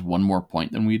only has 1 more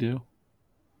point than we do?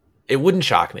 It wouldn't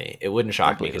shock me. It wouldn't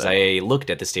shock me because I looked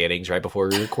at the standings right before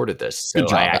we recorded this, so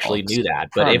I actually knew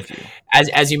that. But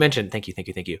as you mentioned, thank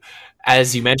you.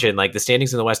 As you mentioned, like the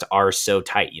standings in the West are so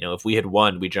tight. If we had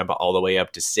won, we jump all the way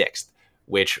up to 6th,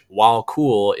 which, while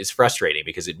cool, is frustrating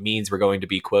because it means we're going to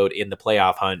be, quote, in the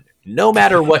playoff hunt no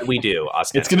matter what we do.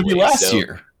 It's going to be last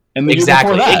year. And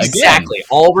exactly.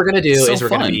 All we're going to do is we're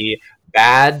going to be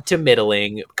bad to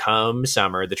middling come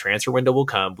summer. The transfer window will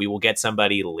come. We will get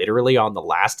somebody literally on the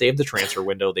last day of the transfer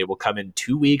window. They will come in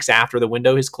 2 weeks after the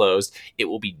window has closed. It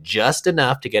will be just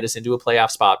enough to get us into a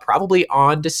playoff spot, probably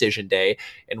on decision day,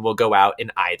 and we'll go out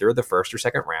in either the first or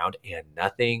second round, and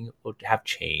nothing will have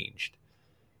changed.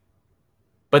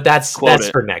 But that's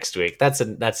for next week. That's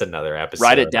another episode.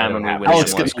 Write it down when we win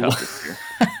MLS Cup this year.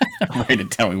 Write it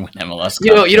down when we win MLS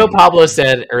Cup. You know, Pablo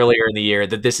said earlier in the year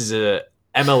that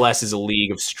MLS is a league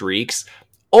of streaks,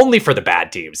 only for the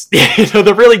bad teams.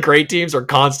 The really great teams are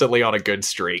constantly on a good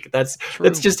streak. That's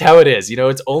just how it is.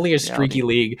 It's only a streaky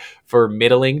league for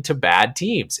middling to bad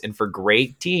teams, and for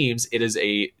great teams, it is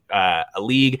a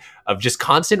league of just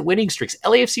constant winning streaks.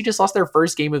 LAFC just lost their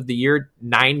first game of the year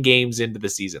 9 games into the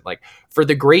season. Like, for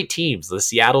the great teams, the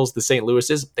Seattles, the St.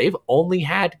 Louises, they've only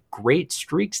had great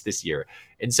streaks this year.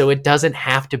 And so it doesn't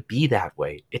have to be that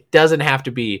way. It doesn't have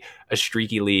to be a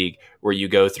streaky league where you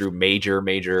go through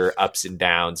major ups and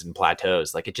downs and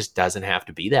plateaus. Like, it just doesn't have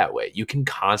to be that way. You can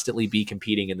constantly be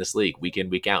competing in this league week in,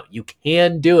 week out. You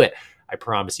can do it. I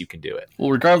promise you can do it. Well,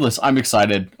 regardless, I'm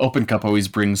excited. Open Cup always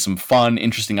brings some fun,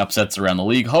 interesting upsets around the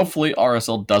league. Hopefully,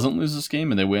 RSL doesn't lose this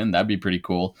game and they win. That'd be pretty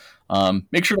cool.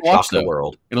 Make sure to watch the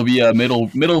world. It'll be a middle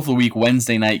of the week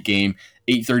Wednesday night game,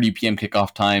 8:30 p.m.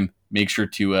 kickoff time. Make sure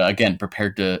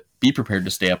to be prepared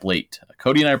to stay up late.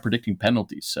 Cody and I are predicting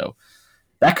penalties, so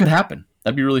that could happen.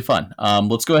 That'd be really fun.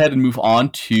 Let's go ahead and move on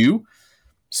to,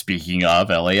 speaking of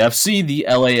LAFC, the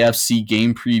LAFC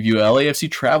game preview. LAFC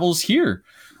travels here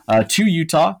to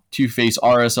Utah to face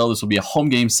RSL. This will be a home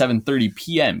game, 7:30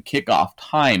 p.m. kickoff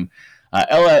time.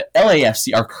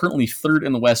 LAFC are currently 3rd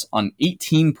in the West on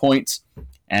 18 points.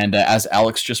 And as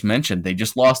Alex just mentioned, they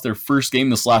just lost their first game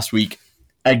this last week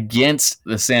against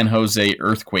the San Jose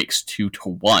Earthquakes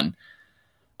 2-1.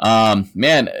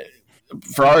 Man,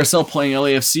 for RSL playing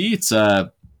LAFC, it's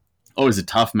always a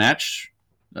tough match,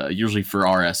 usually for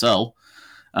RSL.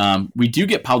 We do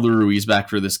get Pablo Ruiz back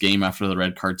for this game after the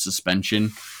red card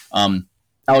suspension.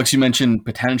 Alex, you mentioned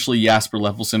potentially Jasper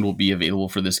Lefelson will be available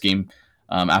for this game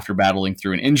after battling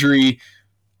through an injury.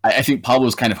 I think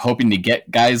Pablo's kind of hoping to get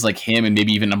guys like him and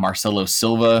maybe even a Marcelo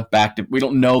Silva back. We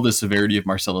don't know the severity of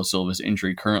Marcelo Silva's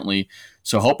injury currently,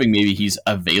 so hoping maybe he's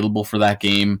available for that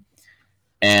game.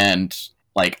 And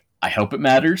I hope it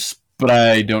matters, but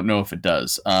I don't know if it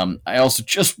does. I also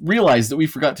just realized that we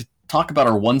forgot to talk about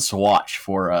our ones to watch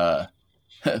for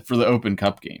for the Open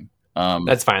Cup game.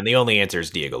 That's fine. The only answer is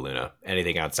Diego Luna.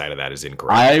 Anything outside of that is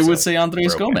incorrect. I would say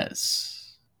Andres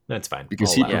Gomez. That's fine.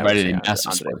 Because he provided a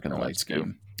massive spark in the Lights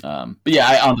game. But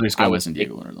yeah, Andres Gomez and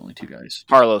Diego Luna are the only two guys.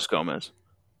 Carlos Gomez.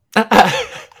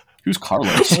 Who's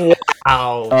Carlos?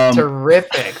 Wow.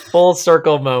 Terrific. Full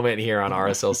circle moment here on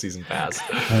RSL Season Pass.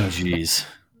 Oh, jeez.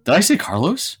 Did I say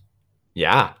Carlos?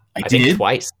 Yeah. I think did?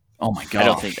 twice. Oh my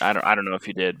god! I don't know if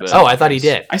you did, but I thought he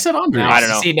did. I said Andres. I don't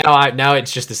know. See now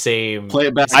it's just the same. Play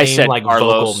it back. I said like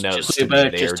Carlos, vocal notes. Play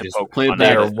it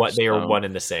back. They are one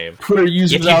and the same. Put our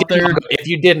users out there. If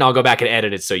you didn't, I'll go back and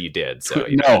edit it so you did. So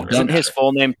no, isn't his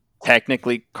full name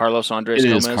technically Carlos Andres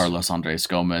Gomez? It is Carlos Andres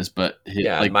Gomez, but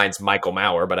mine's Michael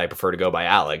Maurer, but I prefer to go by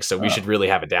Alex. So we should really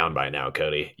have it down by now,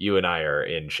 Cody. You and I are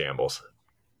in shambles.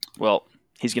 Well,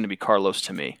 he's going to be Carlos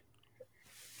to me.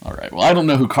 All right. Well, I don't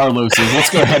know who Carlos is. Let's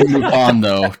go ahead and move on,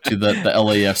 though, to the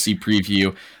LAFC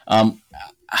preview.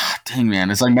 Dang,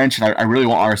 man. As I mentioned, I really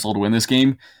want RSL to win this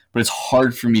game, but it's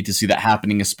hard for me to see that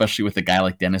happening, especially with a guy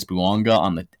like Dennis Bouanga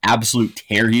on the absolute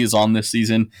tear he is on this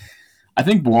season. I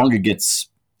think Bouanga gets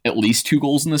at least 2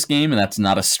 goals in this game, and that's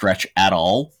not a stretch at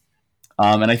all.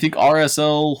 And I think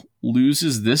RSL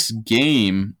loses this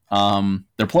game.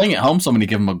 They're playing at home, so I'm going to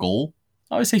give them a goal.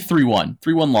 I would say 3-1.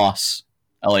 3-1 loss,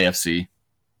 LAFC.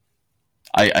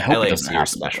 I hope LAFC it doesn't happen. Are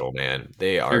special, man.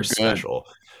 They are special.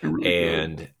 Really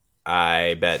and good.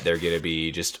 I bet they're going to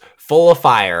be just full of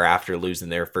fire after losing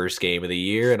their first game of the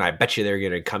year. And I bet you they're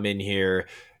going to come in here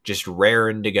just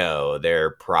raring to go. They're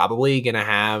probably going to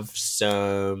have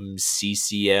some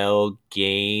CCL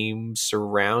games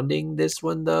surrounding this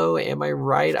one, though. Am I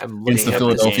right? I'm looking at the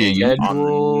Philadelphia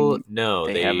schedule. No,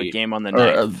 they have a game on the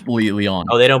 9th. Leon.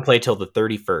 Oh, they don't play till the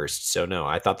 31st. So no,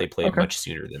 I thought they played much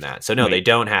sooner than that. So no, they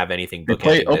don't have anything booked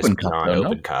on Open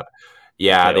Cup.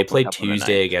 Yeah, they played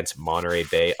Tuesday against Monterey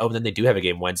Bay. Oh, and then they do have a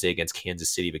game Wednesday against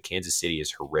Kansas City, but Kansas City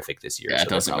is horrific this year. Yeah, so it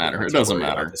doesn't matter. It doesn't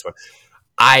matter. This one.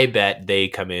 I bet they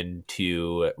come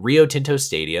into Rio Tinto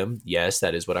Stadium. Yes,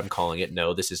 that is what I'm calling it.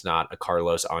 No, this is not a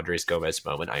Carlos Andres Gomez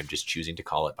moment. I'm just choosing to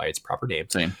call it by its proper name.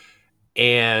 Same.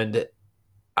 And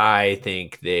I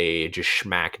think they just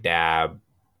smack dab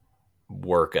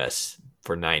work us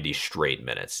for 90 straight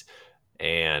minutes.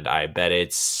 And I bet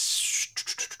it's...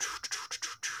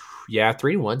 Yeah,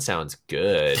 3-1 sounds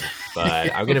good,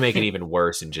 but I'm gonna make it even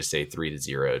worse and just say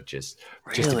 3-0, just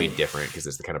to be different because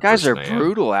it's the kind of guys are person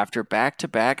brutal after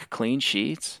back-to-back clean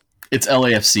sheets. It's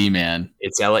LAFC, man.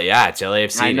 It's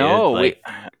LAFC. I know.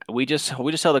 We just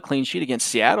held a clean sheet against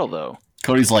Seattle, though.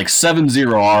 Cody's like 7-0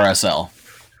 RSL.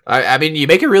 I mean, you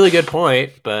make a really good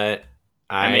point, but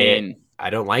I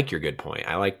don't like your good point.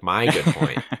 I like my good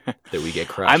point that we get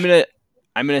crushed.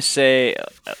 I'm gonna say.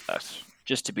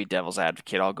 Just to be devil's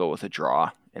advocate, I'll go with a draw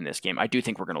in this game. I do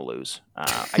think we're going to lose.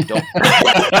 I don't.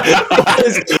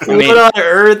 What on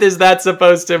earth is that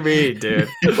supposed to mean, dude?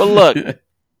 Well, look,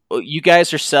 you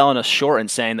guys are selling us short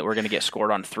and saying that we're going to get scored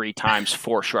on 3 times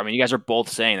for sure. I mean, you guys are both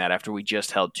saying that after we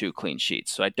just held 2 clean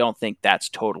sheets. So I don't think that's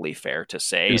totally fair to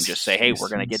say and just say, hey, we're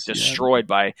going to get destroyed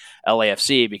by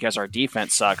LAFC because our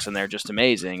defense sucks and they're just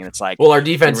amazing. And it's like, well, our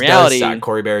defense does suck.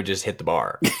 Corey Barrett just hit the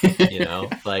bar.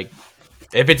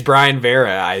 If it's Brian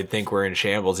Vera, I think we're in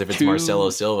shambles. If it's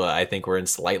Marcelo Silva, I think we're in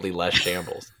slightly less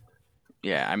shambles.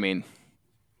 Yeah, I mean,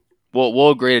 we'll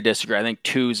agree to disagree. I think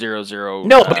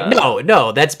 2-0-0.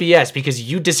 No, that's BS because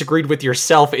you disagreed with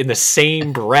yourself in the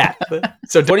same breath.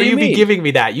 So don't you be giving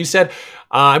me that. You said,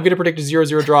 I'm going to predict a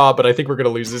 0-0 draw, but I think we're going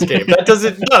to lose this game. That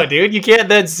doesn't, no, dude. You can't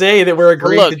then say that we're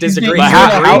agreeing to disagree.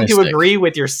 You're agreeing to agree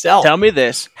with yourself. Tell me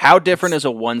this. How different is a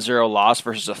 1-0 loss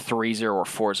versus a 3-0 or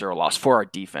 4-0 loss for our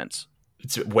defense?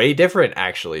 It's way different,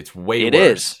 actually. It's way worse. It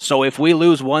is. So if we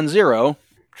lose 1-0,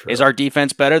 is our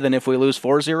defense better than if we lose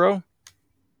 4-0?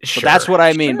 So that's what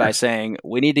I mean by saying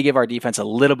we need to give our defense a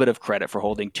little bit of credit for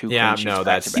holding 2 clean sheets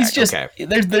back to back. He's just, okay.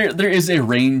 There is a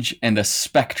range and a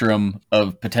spectrum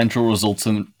of potential results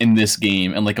in this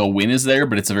game, and like a win is there,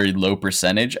 but it's a very low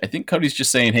percentage. I think Cody's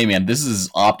just saying, hey, man, this is as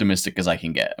optimistic as I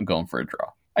can get. I'm going for a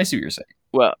draw. I see what you're saying.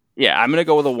 Well, yeah, I'm going to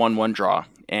go with a 1-1 draw.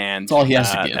 And that's all he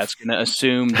has to give. That's going to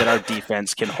assume that our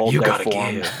defense can hold their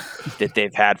form that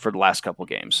they've had for the last couple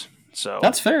games. So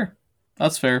that's fair.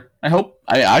 That's fair. I hope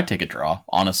I'd take a draw,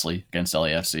 honestly, against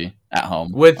LAFC at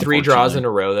home. Would 3 draws in a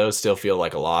row, though, still feel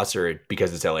like a loss, or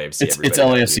because it's LAFC? It's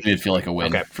LAFC, it'd feel like a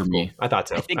win for me. I thought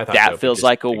so. I think that feels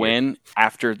like a win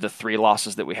after the 3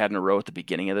 losses that we had in a row at the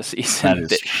beginning of the season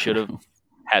that should have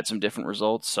had some different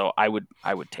results. So I would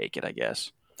take it, I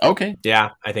guess. Okay.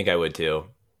 Yeah, I think I would too.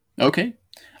 Okay.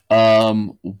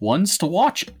 Ones to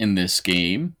watch in this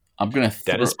game. I'm gonna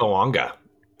Dennis Bouanga.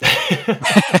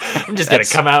 I'm just gonna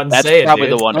come out and that's say it. probably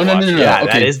Dude. the one. Oh to no, watch. no, no, no. Yeah,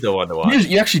 Okay. that is the one to watch.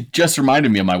 You actually just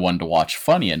reminded me of my one to watch.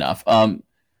 Funny enough.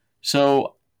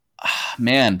 So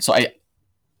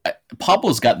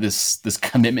Pablo's got this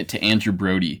commitment to Andrew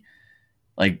Brody,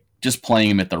 like just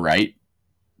playing him at the right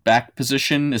back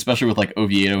position, especially with like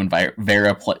Oviedo and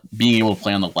Vera being able to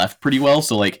play on the left pretty well.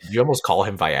 So like, Did you almost call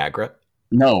him Viagra?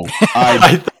 no,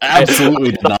 I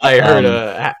absolutely did not. I heard.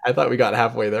 I thought we got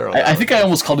halfway there. I think I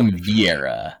almost called him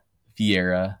Vieira,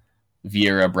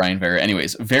 Brian Vera.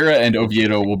 Anyways, Vera and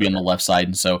Oviedo will be on the left side,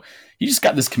 and so he just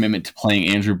got this commitment to playing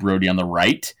Andrew Brody on the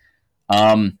right.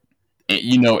 Andrew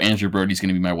Brody's going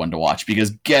to be my one to watch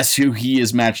because guess who he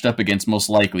is matched up against most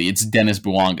likely? It's Dennis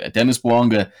Bouanga. Dennis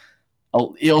Bouanga,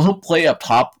 he'll play up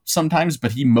top sometimes,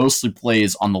 but he mostly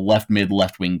plays on the left mid,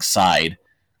 left wing side.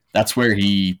 That's where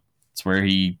he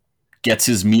gets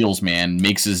his meals, man,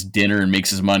 makes his dinner and makes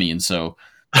his money, and so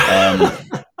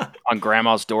on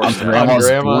grandma's doorstep. On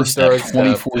grandma's doorstep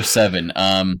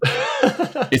 24/7.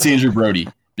 It's Andrew Brody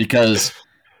because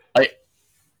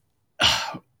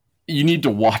you need to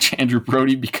watch Andrew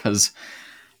Brody because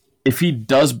if he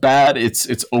does bad,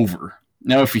 it's over.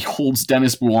 Now, if he holds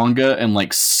Dennis Bouanga and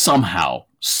like somehow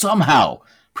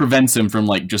prevents him from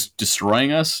like just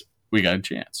destroying us, we got a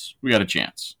chance.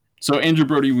 So Andrew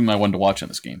Brody will be my one to watch in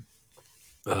this game.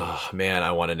 Oh man,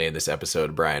 I want to name this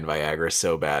episode Brian Viagra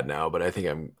so bad now, but I think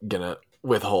I'm gonna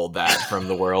withhold that from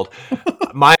the world.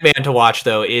 My man to watch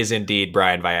though is indeed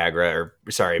Brian Vera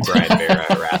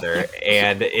rather.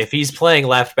 And if he's playing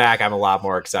left back, I'm a lot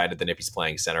more excited than if he's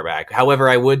playing center back. However,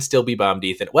 I would still be bummed,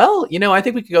 Ethan. Well, I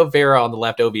think we could go Vera on the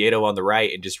left, Oviedo on the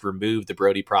right, and just remove the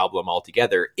Brody problem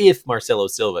altogether if Marcelo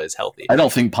Silva is healthy. I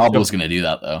don't think Pablo's going to do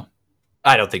that though.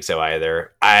 I don't think so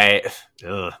either. I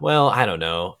don't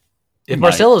know. If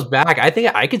Marcelo's back, I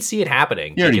think I could see it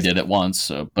happening. He already did it once,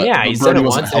 but he said it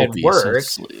once and it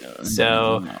worked.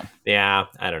 So yeah,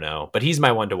 I don't know. But he's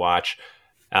my one to watch.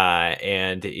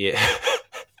 And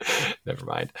never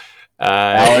mind.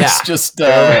 Alex,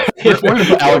 we're going to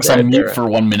put Alex on mute for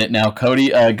 1 minute now. Cody,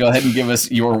 go ahead and give us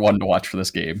your one to watch for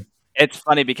this game. It's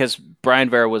funny because Brian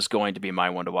Vera was going to be my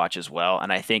one to watch as well,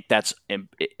 and I think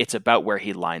it's about where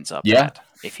he lines up at.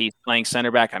 If he's playing center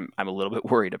back, I'm a little bit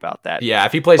worried about that. Yeah,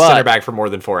 if he plays center back for more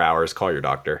than 4 hours, call your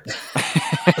doctor.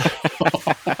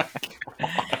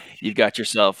 You've got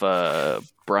yourself a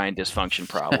Brian dysfunction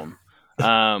problem.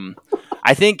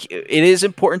 I think it is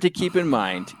important to keep in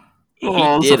mind.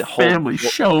 It's a family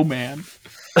show, man.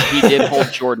 He did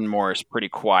hold Jordan Morris pretty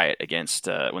quiet against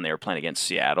when they were playing against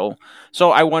Seattle.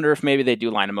 So I wonder if maybe they do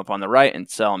line him up on the right and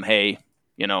tell him, hey,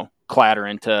 clatter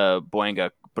into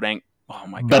Bouanga. Oh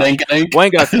my God,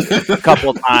 Bouanga a couple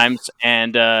of times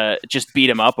and just beat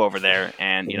him up over there.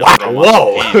 And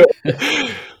whoa.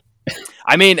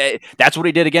 I mean, that's what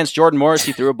he did against Jordan Morris.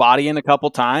 He threw a body in a couple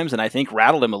times, and I think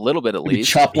rattled him a little bit at least.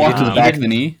 Chop block to the back of the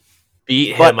knee,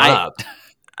 beat him up.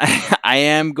 I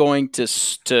am going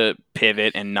to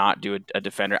pivot and not do a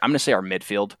defender. I'm going to say our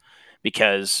midfield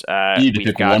because you need to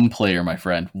pick one player, my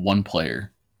friend. One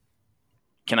player.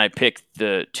 Can I pick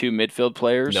the two midfield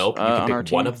players? Nope, you can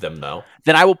pick one of them though.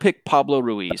 Then I will pick Pablo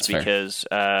Ruiz. That's because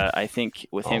I think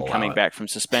with him coming back from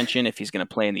suspension, if he's going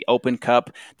to play in the Open Cup,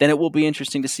 then it will be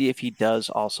interesting to see if he does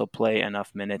also play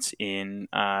enough minutes in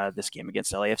this game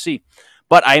against LAFC.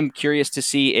 But I'm curious to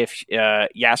see if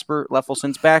Jasper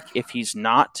Lefelsen's back. If he's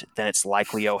not, then it's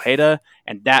likely Ojeda.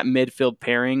 And that midfield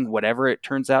pairing, whatever it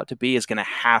turns out to be, is going to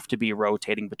have to be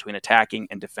rotating between attacking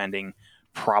and defending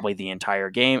probably the entire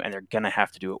game, and they're going to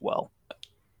have to do it well.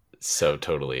 So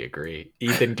totally agree.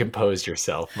 Ethan, compose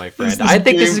yourself, my friend. I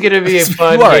think this is going to be a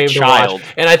fun game to watch.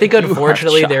 And I think,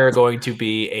 unfortunately, there are going to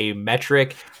be a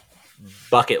metric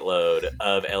bucket load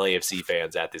of LAFC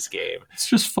fans at this game. It's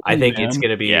just funny, I think it's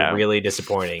going to be really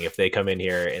disappointing if they come in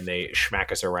here and they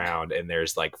smack us around and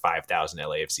there's like 5,000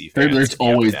 LAFC fans. There's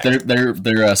always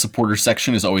their supporter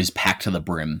section is always packed to the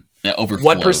brim. Overflows.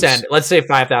 What percent? Let's say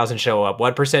 5,000 show up.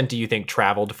 What percent do you think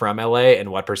traveled from LA,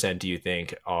 and what percent do you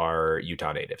think are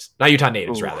Utah natives? Not Utah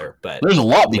natives, rather, but there's a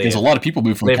lot because a lot of people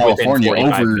moved from California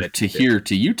over to here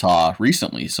to Utah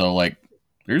recently. So like,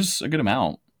 there's a good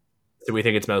amount. So we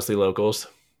think it's mostly locals.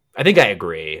 I think I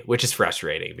agree, which is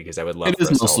frustrating because I would love it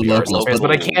is mostly locals, but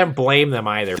I can't blame them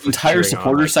either. The entire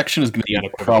supporter section is going to be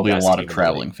probably a lot of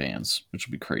traveling fans, which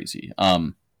would be crazy.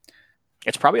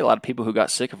 It's probably a lot of people who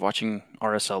got sick of watching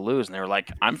RSL lose, and they were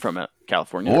like, I'm from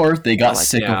California. Or they got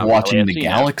sick of watching the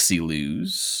Galaxy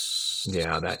lose.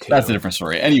 Yeah, that too. That's a different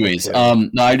story. Anyways,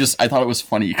 I thought it was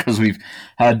funny because we've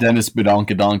had Dennis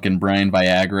Bedonkadonk and Brian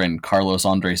Viagra and Carlos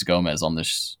Andres Gomez on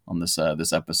this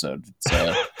episode.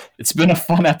 It's been a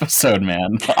fun episode,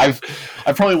 man. I've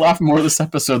probably laughed more this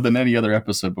episode than any other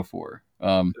episode before,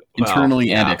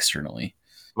 internally and externally.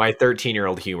 My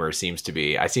 13-year-old humor seems to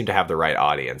be, I seem to have the right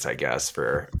audience, I guess,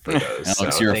 for those.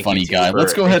 Alex, you're a funny guy.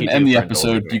 Let's go ahead and end the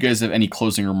episode. Do you guys have any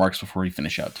closing remarks before we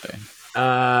finish out today?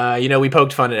 We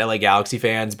poked fun at LA Galaxy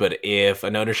fans, but if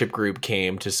an ownership group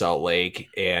came to Salt Lake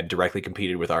and directly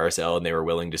competed with RSL and they were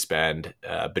willing to spend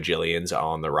bajillions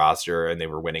on the roster and they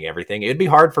were winning everything, it'd be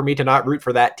hard for me to not root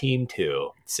for that team too.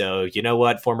 So you know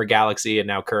what, former Galaxy and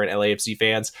now current LAFC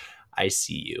fans, I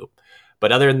see you.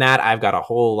 But other than that, I've got a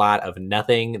whole lot of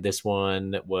nothing. This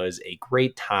one was a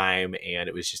great time, and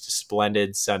it was just a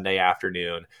splendid Sunday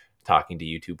afternoon talking to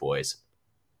you two boys.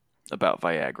 About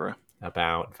Viagra.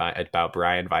 About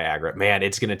Brian Viagra. Man,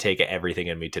 it's going to take everything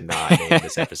in me to not name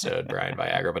this episode Brian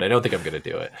Viagra, but I don't think I'm going to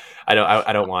do it. I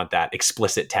don't want that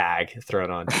explicit tag thrown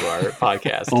onto our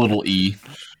podcast. A little E.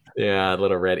 Yeah, a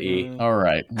little red E. All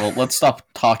right. Well, let's stop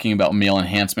talking about male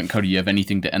enhancement. Cody, you have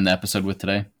anything to end the episode with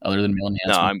today other than male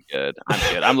enhancement? No, I'm good.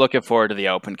 I'm looking forward to the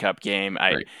Open Cup game.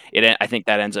 I think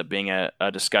that ends up being a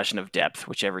discussion of depth,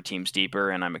 whichever team's deeper,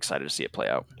 and I'm excited to see it play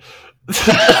out.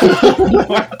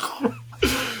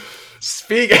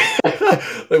 Speak.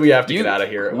 We have to get out of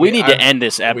here. We need to end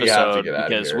this episode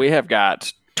because we have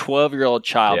got 12-year-old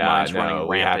child minds running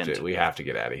rampant. We have to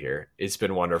get out of here. It's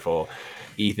been wonderful.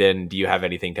 Ethan, do you have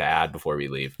anything to add before we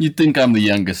leave? You'd think I'm the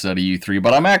youngest out of you three,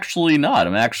 but I'm actually not.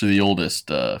 I'm actually the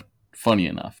oldest, funny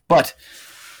enough. But,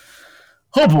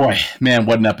 oh boy, man,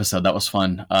 what an episode. That was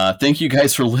fun. Thank you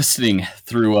guys for listening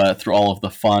through all of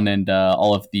the fun and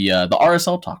all of the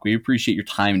RSL talk. We appreciate your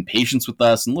time and patience with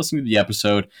us and listening to the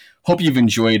episode. Hope you've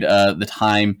enjoyed the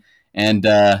time, and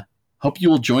hope you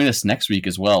will join us next week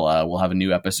as well. We'll have a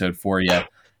new episode for you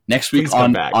next week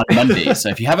on Mondays. So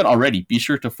if you haven't already, be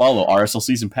sure to follow RSL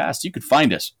Season Pass. You could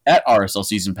find us at RSL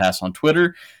Season Pass on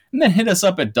Twitter, and then hit us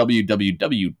up at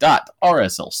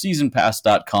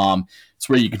www.rslseasonpass.com. It's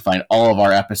where you can find all of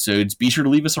our episodes. Be sure to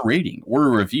leave us a rating or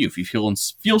a review if you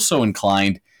feel so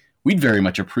inclined. We'd very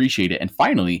much appreciate it. And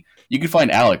finally, you can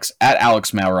find Alex at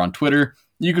Alex Maurer on Twitter.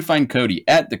 You can find Cody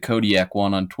at the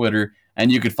Kodiak1 on Twitter. And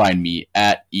you can find me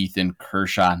at Ethan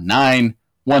Kershaw 9.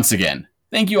 Once again,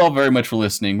 thank you all very much for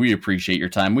listening. We appreciate your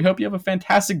time. We hope you have a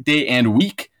fantastic day and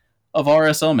week of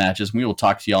RSL matches. And we will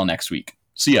talk to you all next week.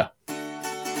 See ya.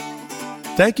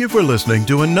 Thank you for listening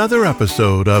to another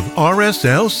episode of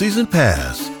RSL Season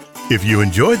Pass. If you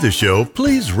enjoyed the show,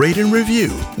 please rate and review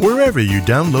wherever you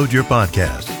download your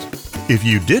podcasts. If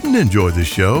you didn't enjoy the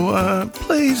show,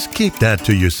 please keep that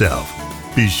to yourself.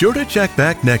 Be sure to check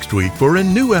back next week for a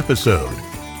new episode.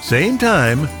 Same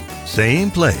time, same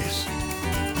place.